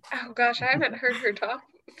 Oh gosh, I haven't heard her talk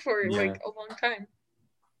for like a long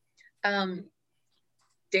time.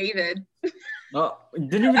 David. Oh,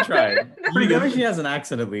 didn't even try. Pretty good. She has an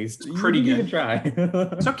accent at least. Pretty you good. Didn't even try.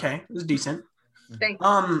 It's okay. It was decent. Thanks.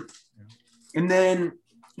 And then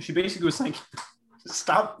she basically was like,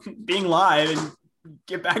 "Stop being live and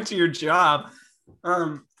get back to your job,"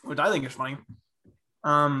 which I think is funny.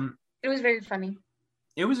 It was very funny.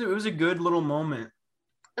 It was a good little moment.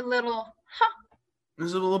 A little ha.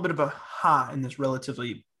 There's a little bit of a ha in this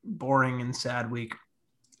relatively boring and sad week.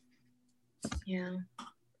 Yeah.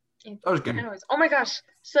 That was good. Oh my gosh.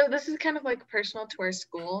 So this is kind of like personal to our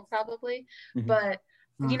school probably, but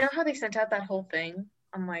you know how they sent out that whole thing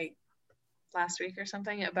on like last week or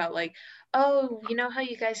something about like, oh, you know how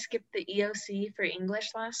you guys skipped the EOC for English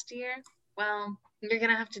last year? Well, you're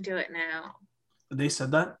going to have to do it now. They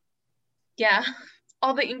said that? Yeah.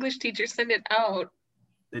 All the English teachers sent it out.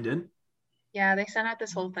 They did? Yeah, they sent out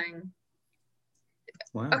this whole thing.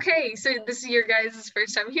 Wow. Okay, so this is your guys'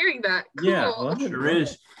 first time hearing that. Cool. Yeah, well, sure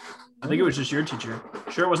is. I think it was just your teacher.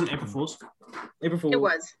 Sure, it wasn't April Fool's. April Fool's. It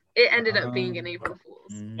was. It ended up being an April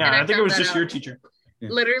Fool's. Yeah, and I think it was just your teacher. Yeah.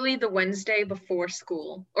 Literally the Wednesday before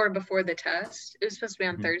school or before the test. It was supposed to be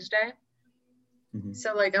on Thursday.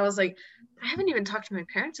 So like I was like, I haven't even talked to my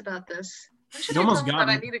parents about this. When should I tell them that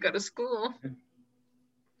I need to go to school?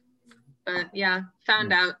 But yeah,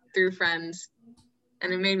 found out through friends,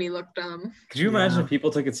 and it made me look dumb. Could you imagine if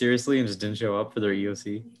people took it seriously and just didn't show up for their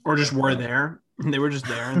EOC? Or just were there. They were just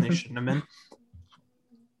there and they shouldn't have been.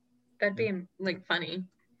 That'd be like funny.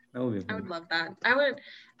 That would be funny. I would love that.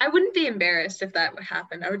 I wouldn't be embarrassed if that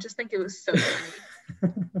happened. I would just think it was so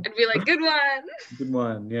funny. I'd be like, good one. Good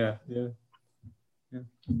one. Yeah.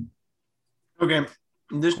 Okay.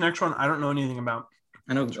 This next one, I don't know anything about.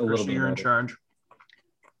 I know a little bit. You're in charge.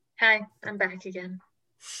 Hi, I'm back again.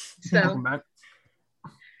 Welcome back.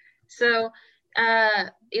 So,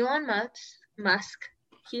 Elon Musk,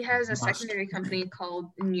 he has a secondary company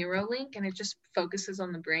called Neuralink, and it just focuses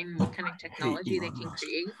on the brain and what kind of technology they can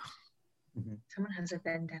create. Someone has a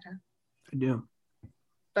vendetta. I do.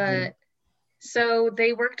 But so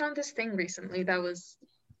they worked on this thing recently that was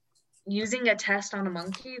using a test on a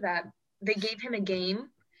monkey that they gave him a game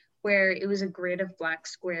where it was a grid of black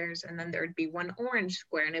squares and then there would be one orange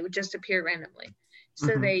square and it would just appear randomly.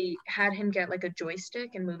 So they had him get like a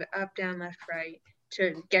joystick and move it up, down, left, right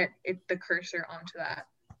to get the cursor onto that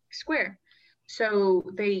square. So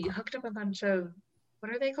they hooked up a bunch of,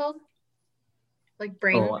 what are they called? Like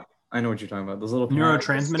brain. Oh, I know what you're talking about. Those little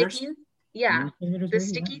neurotransmitters. The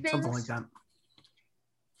sticky things. Something like that.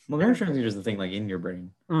 Well, neurotransmitters is the thing like in your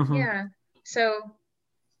brain. Yeah. So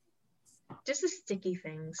just the sticky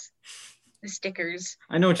things, the stickers.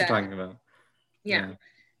 I know what you're talking about. Yeah.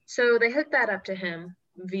 So they hooked that up to him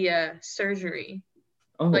via surgery.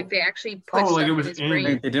 Oh. Like they actually put stuff in his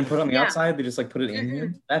brain. They didn't put it on the outside. They just like put it in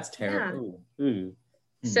here. That's terrible. Yeah. Ooh.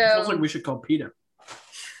 So sounds like we should call PETA.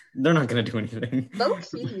 They're not gonna do anything. Low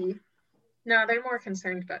key. No, they're more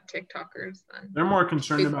concerned about TikTokers than they're more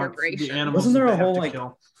concerned about the animals. Wasn't there a whole like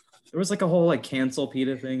kill. There was like a whole like cancel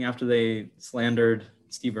PETA thing after they slandered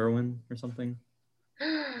Steve Irwin or something?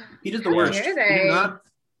 PETA's the worst.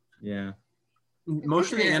 Yeah.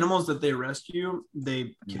 Most of the animals that they rescue,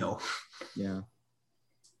 they kill. Yeah.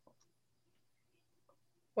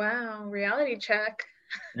 Wow, reality check.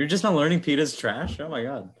 You're just not learning PETA's trash? Oh my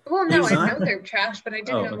god. Well, no, I know they're trash, but I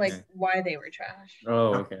didn't know like why they were trash.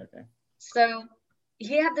 Oh, okay. So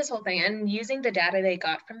he had this whole thing, and using the data they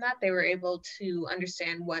got from that, they were able to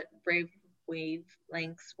understand what brave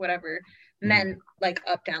wavelengths, whatever, meant like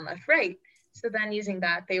up, down, left, right. So then using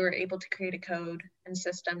that, they were able to create a code and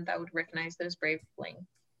system that would recognize those brave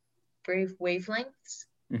wavelengths.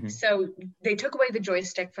 So they took away the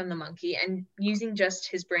joystick from the monkey, and using just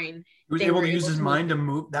his brain, he was able to use his mind to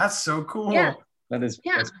move. That's so cool. Yeah. That's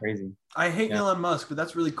crazy. I hate Elon Musk, but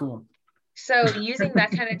that's really cool. So using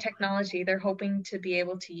that kind of technology, they're hoping to be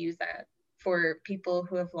able to use that for people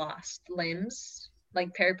who have lost limbs,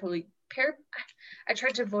 like I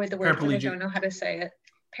tried to avoid the word because I don't know how to say it.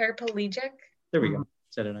 Paraplegic. There we go.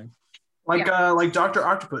 Said it. Like Dr.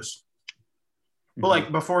 Octopus. But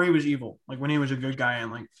like before he was evil, like when he was a good guy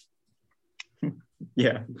and like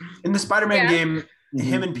in the Spider-Man game,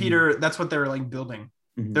 him and Peter, that's what they're like building.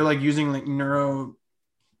 They're like using like neurotransmitter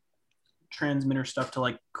stuff to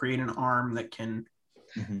like create an arm that can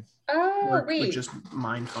wait, just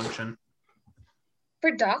mind function.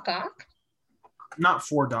 For Doc Ock? Not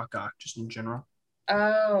for Doc Ock, just in general.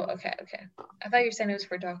 Oh, okay. I thought you were saying it was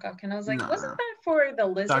for Doc Ock, and I was like, wasn't that for the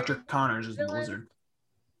lizard? Dr. Connors is the lizard.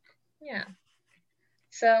 Yeah.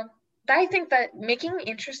 So I think that making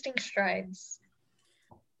interesting strides.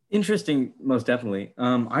 Interesting, most definitely.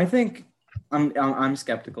 I think I'm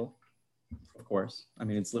skeptical, of course. I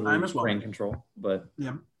mean, it's literally brain control, but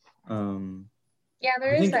yeah. Yeah,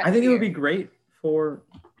 there is that. I think it would be great for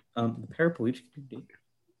the paraplegic community.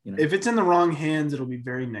 You know? If it's in the wrong hands, it'll be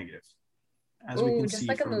very negative, as we can just see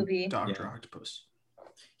like from a movie. Dr. Octopus.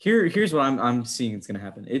 Here's what I'm seeing it's going to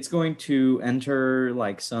happen. It's going to enter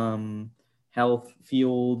like some health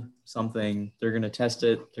field, something. They're going to test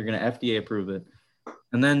it. They're going to FDA approve it.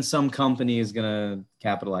 And then some company is going to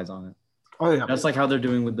capitalize on it. Oh, yeah. That's like how they're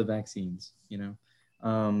doing with the vaccines, you know?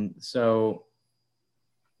 So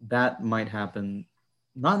that might happen,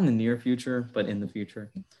 not in the near future, but in the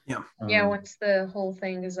future. Yeah. Once the whole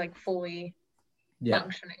thing is like fully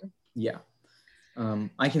functioning. Yeah.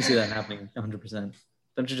 I can see that happening 100%.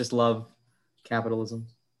 Don't you just love capitalism?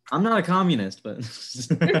 I'm not a communist, but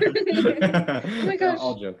oh my gosh.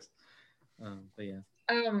 All jokes. But yeah.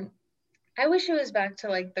 I wish it was back to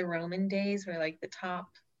like the Roman days where like the top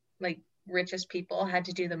like richest people had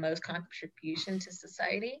to do the most contribution to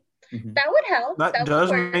society. Mm-hmm. That would help. That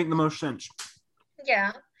does make the most sense.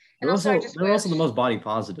 Yeah. And they're also the most body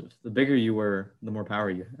positive. The bigger you were, the more power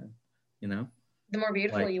you had, you know? The more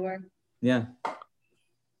beautiful you were. Yeah.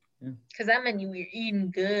 Because that meant you were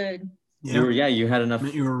eating good. Yeah. You had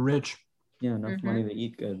enough. You were rich. Yeah, enough money to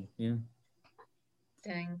eat good. Yeah.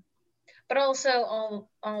 Dang. But also,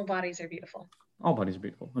 all bodies are beautiful. All bodies are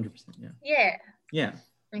beautiful, 100%. Yeah. Yeah. Yeah.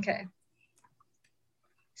 Okay.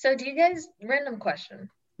 So, random question.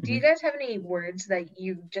 Do you guys have any words that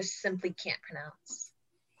you just simply can't pronounce?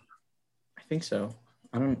 I think so.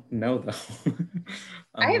 I don't know though.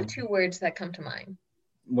 I have 2 words that come to mind.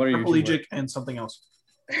 What are your paraplegic and something else?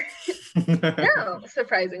 No,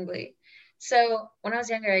 surprisingly. So when I was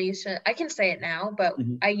younger, I can say it now, but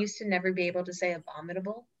I used to never be able to say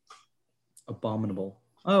abominable. Abominable.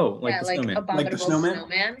 Oh, like the snowman. Abominable like the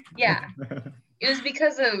snowman? Yeah. It was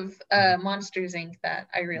because of Monsters, Inc. that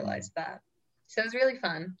I realized that. So it was really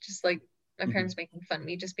fun. Just like my parents making fun of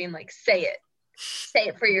me, just being like, say it. Say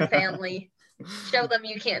it for your family. Show them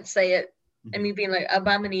you can't say it. And me being like,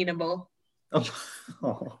 abominable.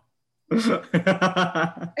 Oh.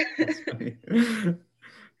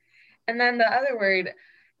 And then the other word,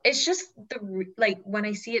 it's just when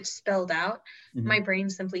I see it spelled out, my brain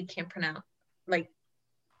simply can't pronounce,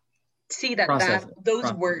 see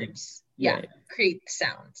those words create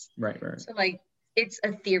sounds. Right. So it's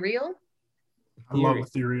ethereal. I love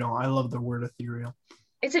ethereal. I love the word ethereal.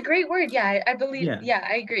 It's a great word. Yeah, I believe. Yeah,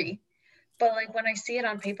 I agree. But when I see it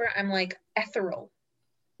on paper, I'm like ethereal.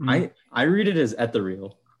 I read it as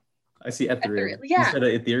ethereal. I see ethereal. Yeah. Instead of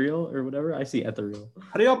ethereal or whatever, I see ethereal.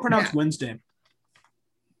 How do y'all pronounce Wednesday?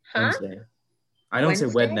 Huh? Wednesday. I don't say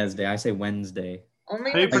Wednesday. I say Wednesday. Only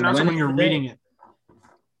how do you pronounce it when you're reading it?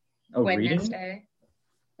 Oh, Wednesday. Reading?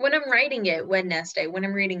 When I'm writing it, Wednesday. When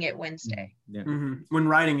I'm reading it, Wednesday. Yeah. Mm-hmm. When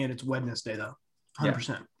writing it, it's Wednesday though.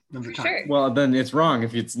 100% of the time. Sure. Well, then it's wrong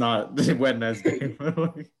if it's not Wednesday. But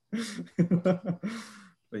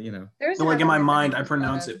you know. So in my mind, I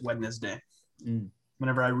pronounce it Wednesday.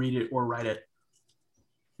 Whenever I read it or write it.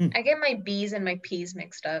 I get my B's and my P's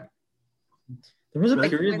mixed up. There was a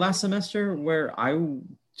period last semester where I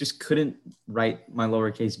just couldn't write my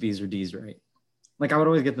lowercase b's or d's right. I would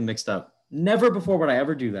always get them mixed up. Never before would I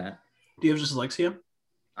ever do that. Do you have dyslexia?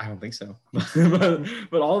 I don't think so.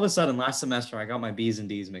 but all of a sudden last semester I got my b's and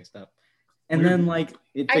d's mixed up. And then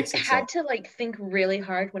it fixed itself. I had to think really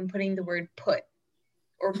hard when putting the word put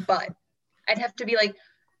or but. I'd have to be like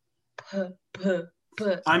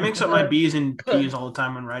I mix up my B's and P's all the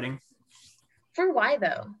time when writing. For why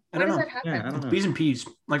though? Why does that happen? Yeah, I don't know. B's and P's.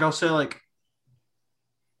 I'll say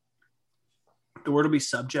the word will be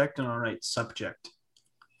subject and I'll write subject.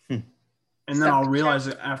 And then I'll realize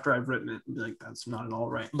it after I've written it and be like, that's not at all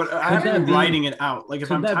right. But I haven't been writing it out.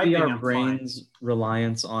 If I'm typing, our I'm brain's fine.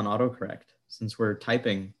 Reliance on autocorrect since we're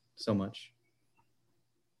typing so much?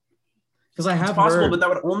 Because it's possible, but that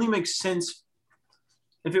would only make sense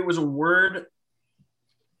if it was a word.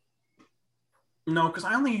 No, because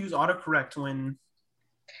I only use autocorrect when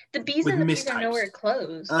the B's and the P's are nowhere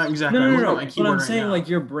close. Exactly. No. But I'm saying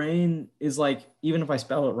your brain is even if I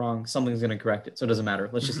spell it wrong, something's going to correct it. So it doesn't matter.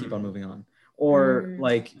 Let's just keep on moving on. Or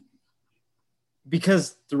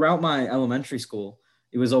because throughout my elementary school,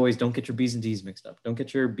 it was always don't get your B's and D's mixed up. Don't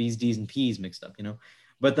get your B's, D's, and P's mixed up,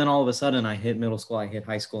 But then all of a sudden I hit middle school, I hit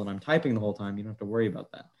high school, and I'm typing the whole time. You don't have to worry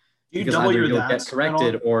about that. because either you'll get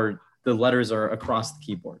corrected or the letters are across the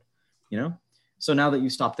keyboard, you know? So now that you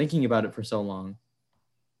stop thinking about it for so long,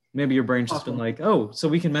 maybe your brain's just been like, oh, so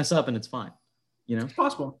we can mess up and it's fine, you know? It's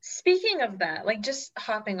possible. Speaking of that, like just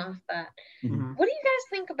hopping off that, what do you guys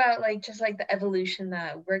think about like just like the evolution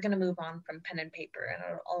that we're going to move on from pen and paper and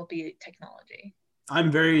it'll all be technology?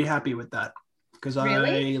 I'm very happy with that because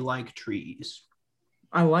I like trees.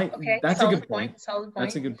 That's a good point. Solid point.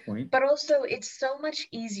 That's a good point. But also, it's so much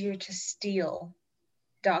easier to steal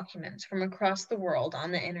documents from across the world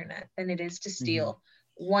on the internet than it is to steal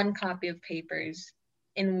one copy of papers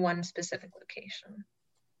in one specific location.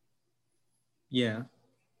 Yeah.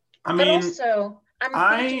 But also,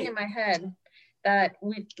 I'm thinking in my head that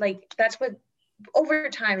that's what, over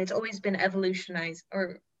time, it's always been evolutionized,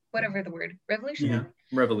 or whatever the word, revolutionary?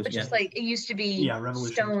 Yeah. Revolution. Which is like, it used to be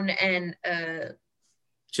stone and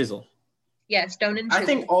chisel. Yeah, stone and chisel. I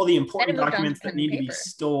think all the important documents that need to be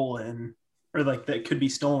stolen, or like that could be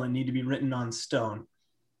stolen, need to be written on stone.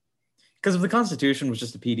 Because if the Constitution was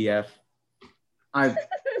just a PDF, I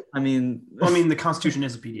mean, the Constitution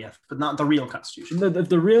is a PDF, but not the real Constitution.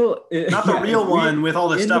 The real, not the real one with all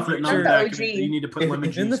the stuff written on the back. You need to put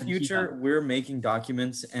lemon juice. In the future, we're making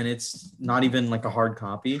documents and it's not even like a hard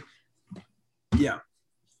copy. Yeah.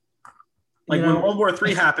 Like when World War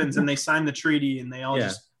III happens and they sign the treaty and they all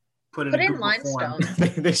just put it in limestone.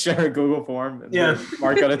 They share a Google form and they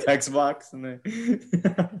mark out a text box and they.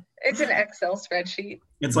 It's an Excel spreadsheet.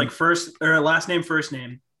 It's like last name, first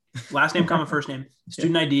name, last name, comma, first name,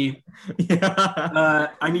 student ID. Yeah.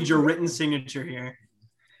 I need your written signature here,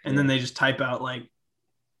 and then they just type out like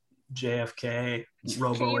JFK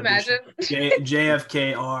Robo. Can you imagine?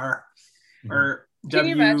 JFKR or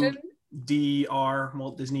WDR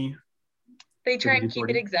Walt Disney. They try and keep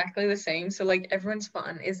it exactly the same. So, like, everyone's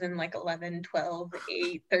font is in, like, 11, 12,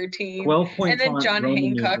 8, 13. 12-point and then font, John Roman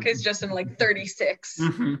Hancock is just in, like, 36.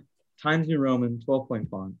 Times New Roman,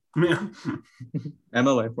 12-point font. Yeah.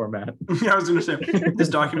 MLA format. Yeah, I was going to say, this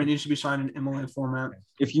document needs to be signed in MLA format.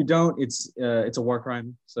 If you don't, it's a war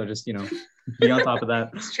crime. So just, be on top of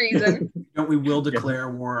that. It's treason. We will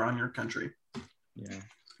declare war on your country. Yeah.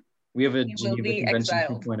 We have a Geneva Convention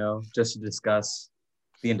 2.0 just to discuss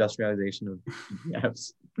the industrialization of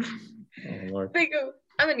PDFs. Oh Lord. They go,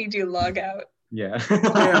 I'm gonna need you to log out. Yeah.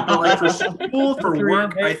 But like for school, for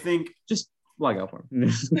work, I think just log out for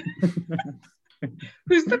him.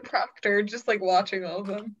 Who's the proctor just like watching all of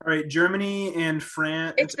them? All right, Germany and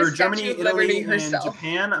France, or Germany, Italy, and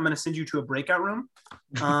Japan. I'm gonna send you to a breakout room.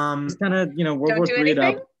 Just kind of, World War III it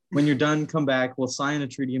up. When you're done, come back. We'll sign a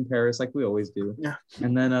treaty in Paris like we always do. Yeah.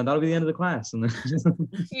 And then that'll be the end of the class. And then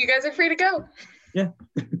you guys are free to go. Yeah.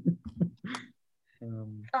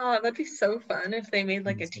 Oh, that'd be so fun if they made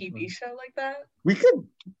like a TV show like that. We could.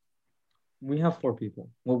 We have 4 people.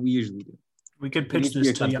 What we usually do. We could pitch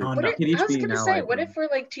this to Yonda. I was gonna say, what if we're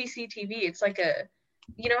like TCTV? It's like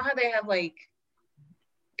how they have like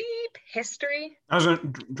beep history. I was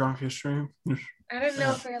drunk history. I don't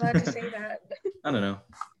know if we're allowed to say that. I don't know.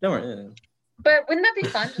 Don't worry. But wouldn't that be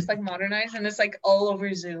fun? Just like modernize and it's like all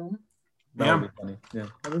over Zoom. That would be funny. Yeah,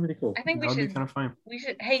 that would be pretty cool. I think that would be kind of fun. We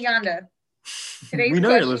should. Hey Yonda. We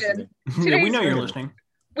know you're listening. Yeah, we know you're listening.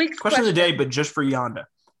 Question of the day, but just for Yonda.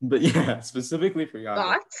 But yeah, specifically for Yonda.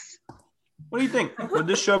 Thoughts? What do you think? Would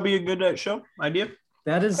this show be a good show idea?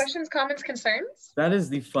 That is questions, comments, concerns. That is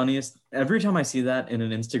the funniest. Every time I see that in an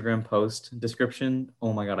Instagram post description,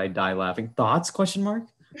 oh my god, I die laughing. Thoughts? Question mark.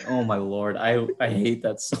 Oh my lord, I hate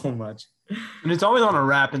that so much. And it's always on a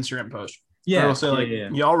rap Instagram post. Yeah, it'll say like,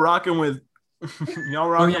 y'all rocking with, y'all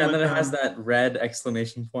rocking. Oh yeah, and then it has that red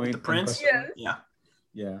exclamation point. The Prince.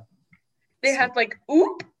 Yeah. They had like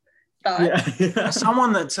oop. Yeah.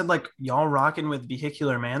 Someone that said like y'all rocking with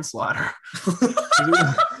vehicular manslaughter.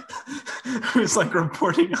 Who's like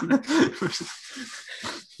reporting on it.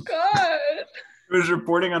 God. It was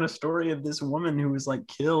reporting on a story of this woman who was like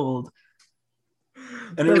killed.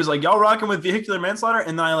 And it was like, y'all rocking with vehicular manslaughter?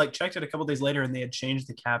 And then I like checked it a couple days later and they had changed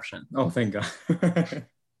the caption. Oh, thank God.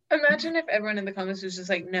 Imagine if everyone in the comments was just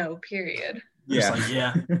like, no, period. Yeah.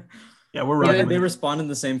 Like, yeah, we're rocking. They respond in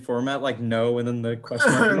the same format, like no, and then the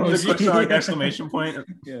question mark. The question mark exclamation point.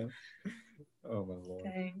 Yeah. Oh my lord.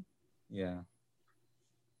 Dang. Yeah.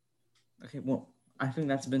 Okay, well, I think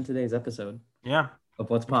that's been today's episode. Yeah. Of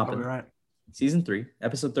What's Poppin'. Right. Season 3,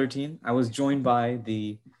 episode 13. I was joined by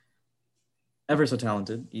the ever so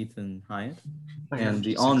talented Ethan Hyatt and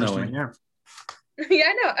the all-knowing. Yeah,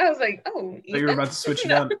 I know. I was like, oh. You were about to switch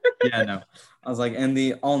it up. Yeah, no. I was like, and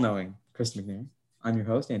the all-knowing Kristen McNair. I'm your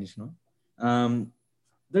host, Andy Chinoy.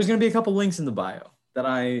 There's going to be a couple links in the bio that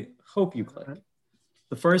I hope you click.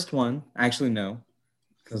 The first one, actually no,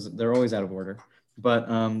 because they're always out of order. But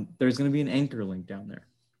there's going to be an Anchor link down there.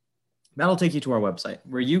 That'll take you to our website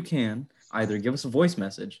where you can either give us a voice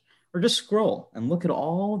message or just scroll and look at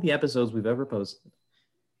all the episodes we've ever posted.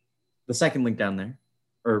 The second link down there,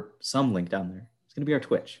 or some link down there, it's going to be our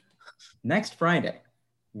Twitch. Next Friday,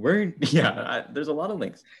 there's a lot of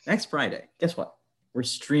links. Next Friday, guess what? We're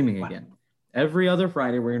streaming again. Every other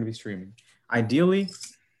Friday, we're going to be streaming. Ideally,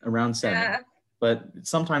 around 7. But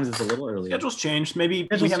sometimes it's a little earlier. Schedules change. Maybe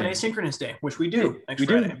we have an asynchronous day, which we do next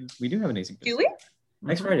Friday. We do have an asynchronous. Do we?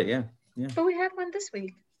 Next Friday, yeah. But we had one this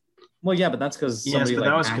week. Well, yeah, but that's because somebody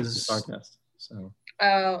hacked the star test. So.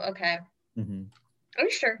 Oh, okay. Mm-hmm. Are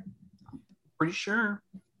you sure? Pretty sure.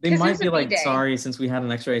 They might be like, sorry, since we had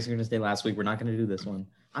an extra asynchronous day last week, we're not going to do this one.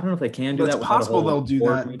 I don't know if they can do that. It's possible they'll do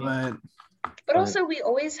that, but also we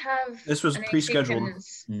always have. This was pre-scheduled.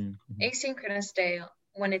 Asynchronous day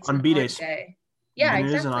when it's on B-days. Day. Yeah,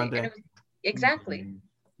 exactly. Exactly.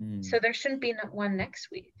 Mm-hmm. So there shouldn't be one next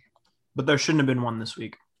week. But there shouldn't have been one this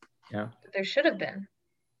week. Yeah. But there should have been.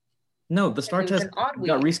 No, the star test got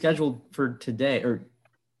rescheduled for today,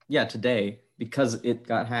 today because it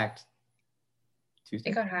got hacked.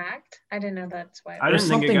 Tuesday. It got hacked? I didn't know that's why. There's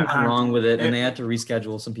something wrong with it, and they had to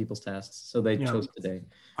reschedule some people's tests, so they chose today.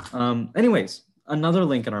 Anyways, another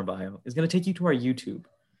link in our bio is going to take you to our YouTube.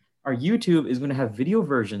 Our YouTube is going to have video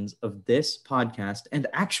versions of this podcast and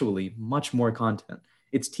actually much more content.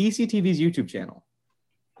 It's TCTV's YouTube channel.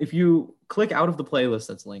 If you click out of the playlist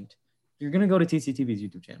that's linked, you're going to go to TCTV's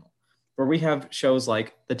YouTube channel, where we have shows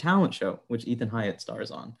like The Talent Show, which Ethan Hyatt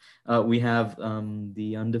stars on. We have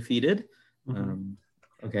The Undefeated.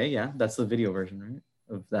 Okay, yeah, that's the video version, right,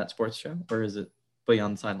 of that sports show? Or is it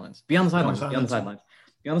Beyond the Sidelines? Beyond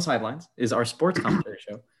the Sidelines is our sports commentary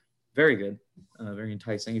show. Very good, very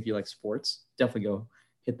enticing. If you like sports, definitely go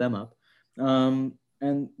hit them up. And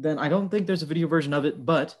then I don't think there's a video version of it,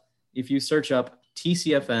 but if you search up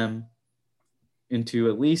TCFM into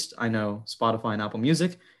at least, I know, Spotify and Apple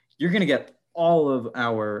Music, you're going to get all of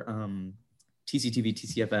our TCTV,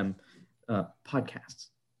 TCFM podcasts.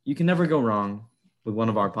 You can never go wrong with one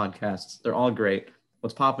of our podcasts. They're all great.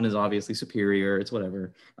 What's Poppin' is obviously superior. It's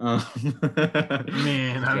whatever. Man,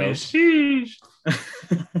 I mean, sheesh.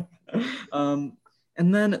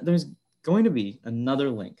 And then there's going to be another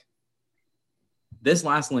link. This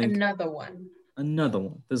last link. Another one.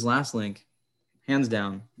 This last link, hands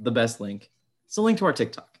down, the best link. It's a link to our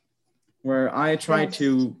TikTok, where I try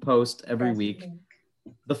to post every week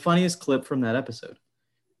the funniest clip from that episode.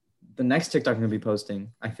 The next TikTok I'm going to be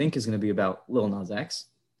posting, I think, is going to be about Lil Nas X.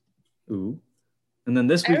 Ooh. And then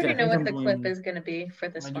this week, I already know what the clip is going to be for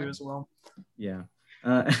this one. I do as well. Yeah.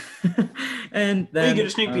 And then... you get a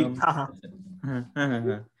sneak peek.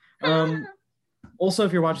 Also,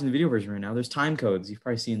 if you're watching the video version right now, there's time codes. You've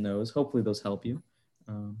probably seen those. Hopefully those help you.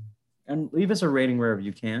 And leave us a rating wherever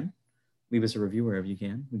you can. Leave us a review wherever you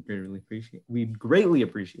can. We'd greatly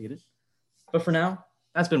appreciate it. But for now,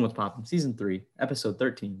 that's been What's Poppin', Season 3, Episode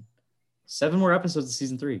 13. 7 more episodes of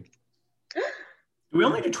Season 3. Do we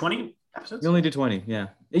only do 20 episodes? We only do 20, yeah.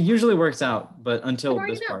 It usually works out, but until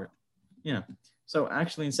this part. Yeah. So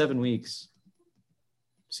actually in 7 weeks,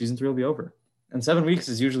 Season 3 will be over. And 7 weeks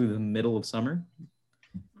is usually the middle of summer.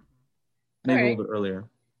 Maybe a little bit earlier.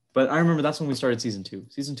 But I remember that's when we started Season 2.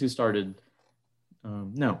 Season 2 started...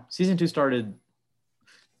 Season 2 started...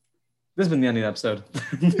 This has been the end of the episode.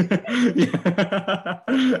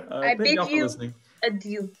 I bid you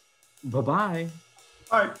adieu. Bye-bye.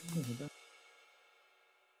 All right.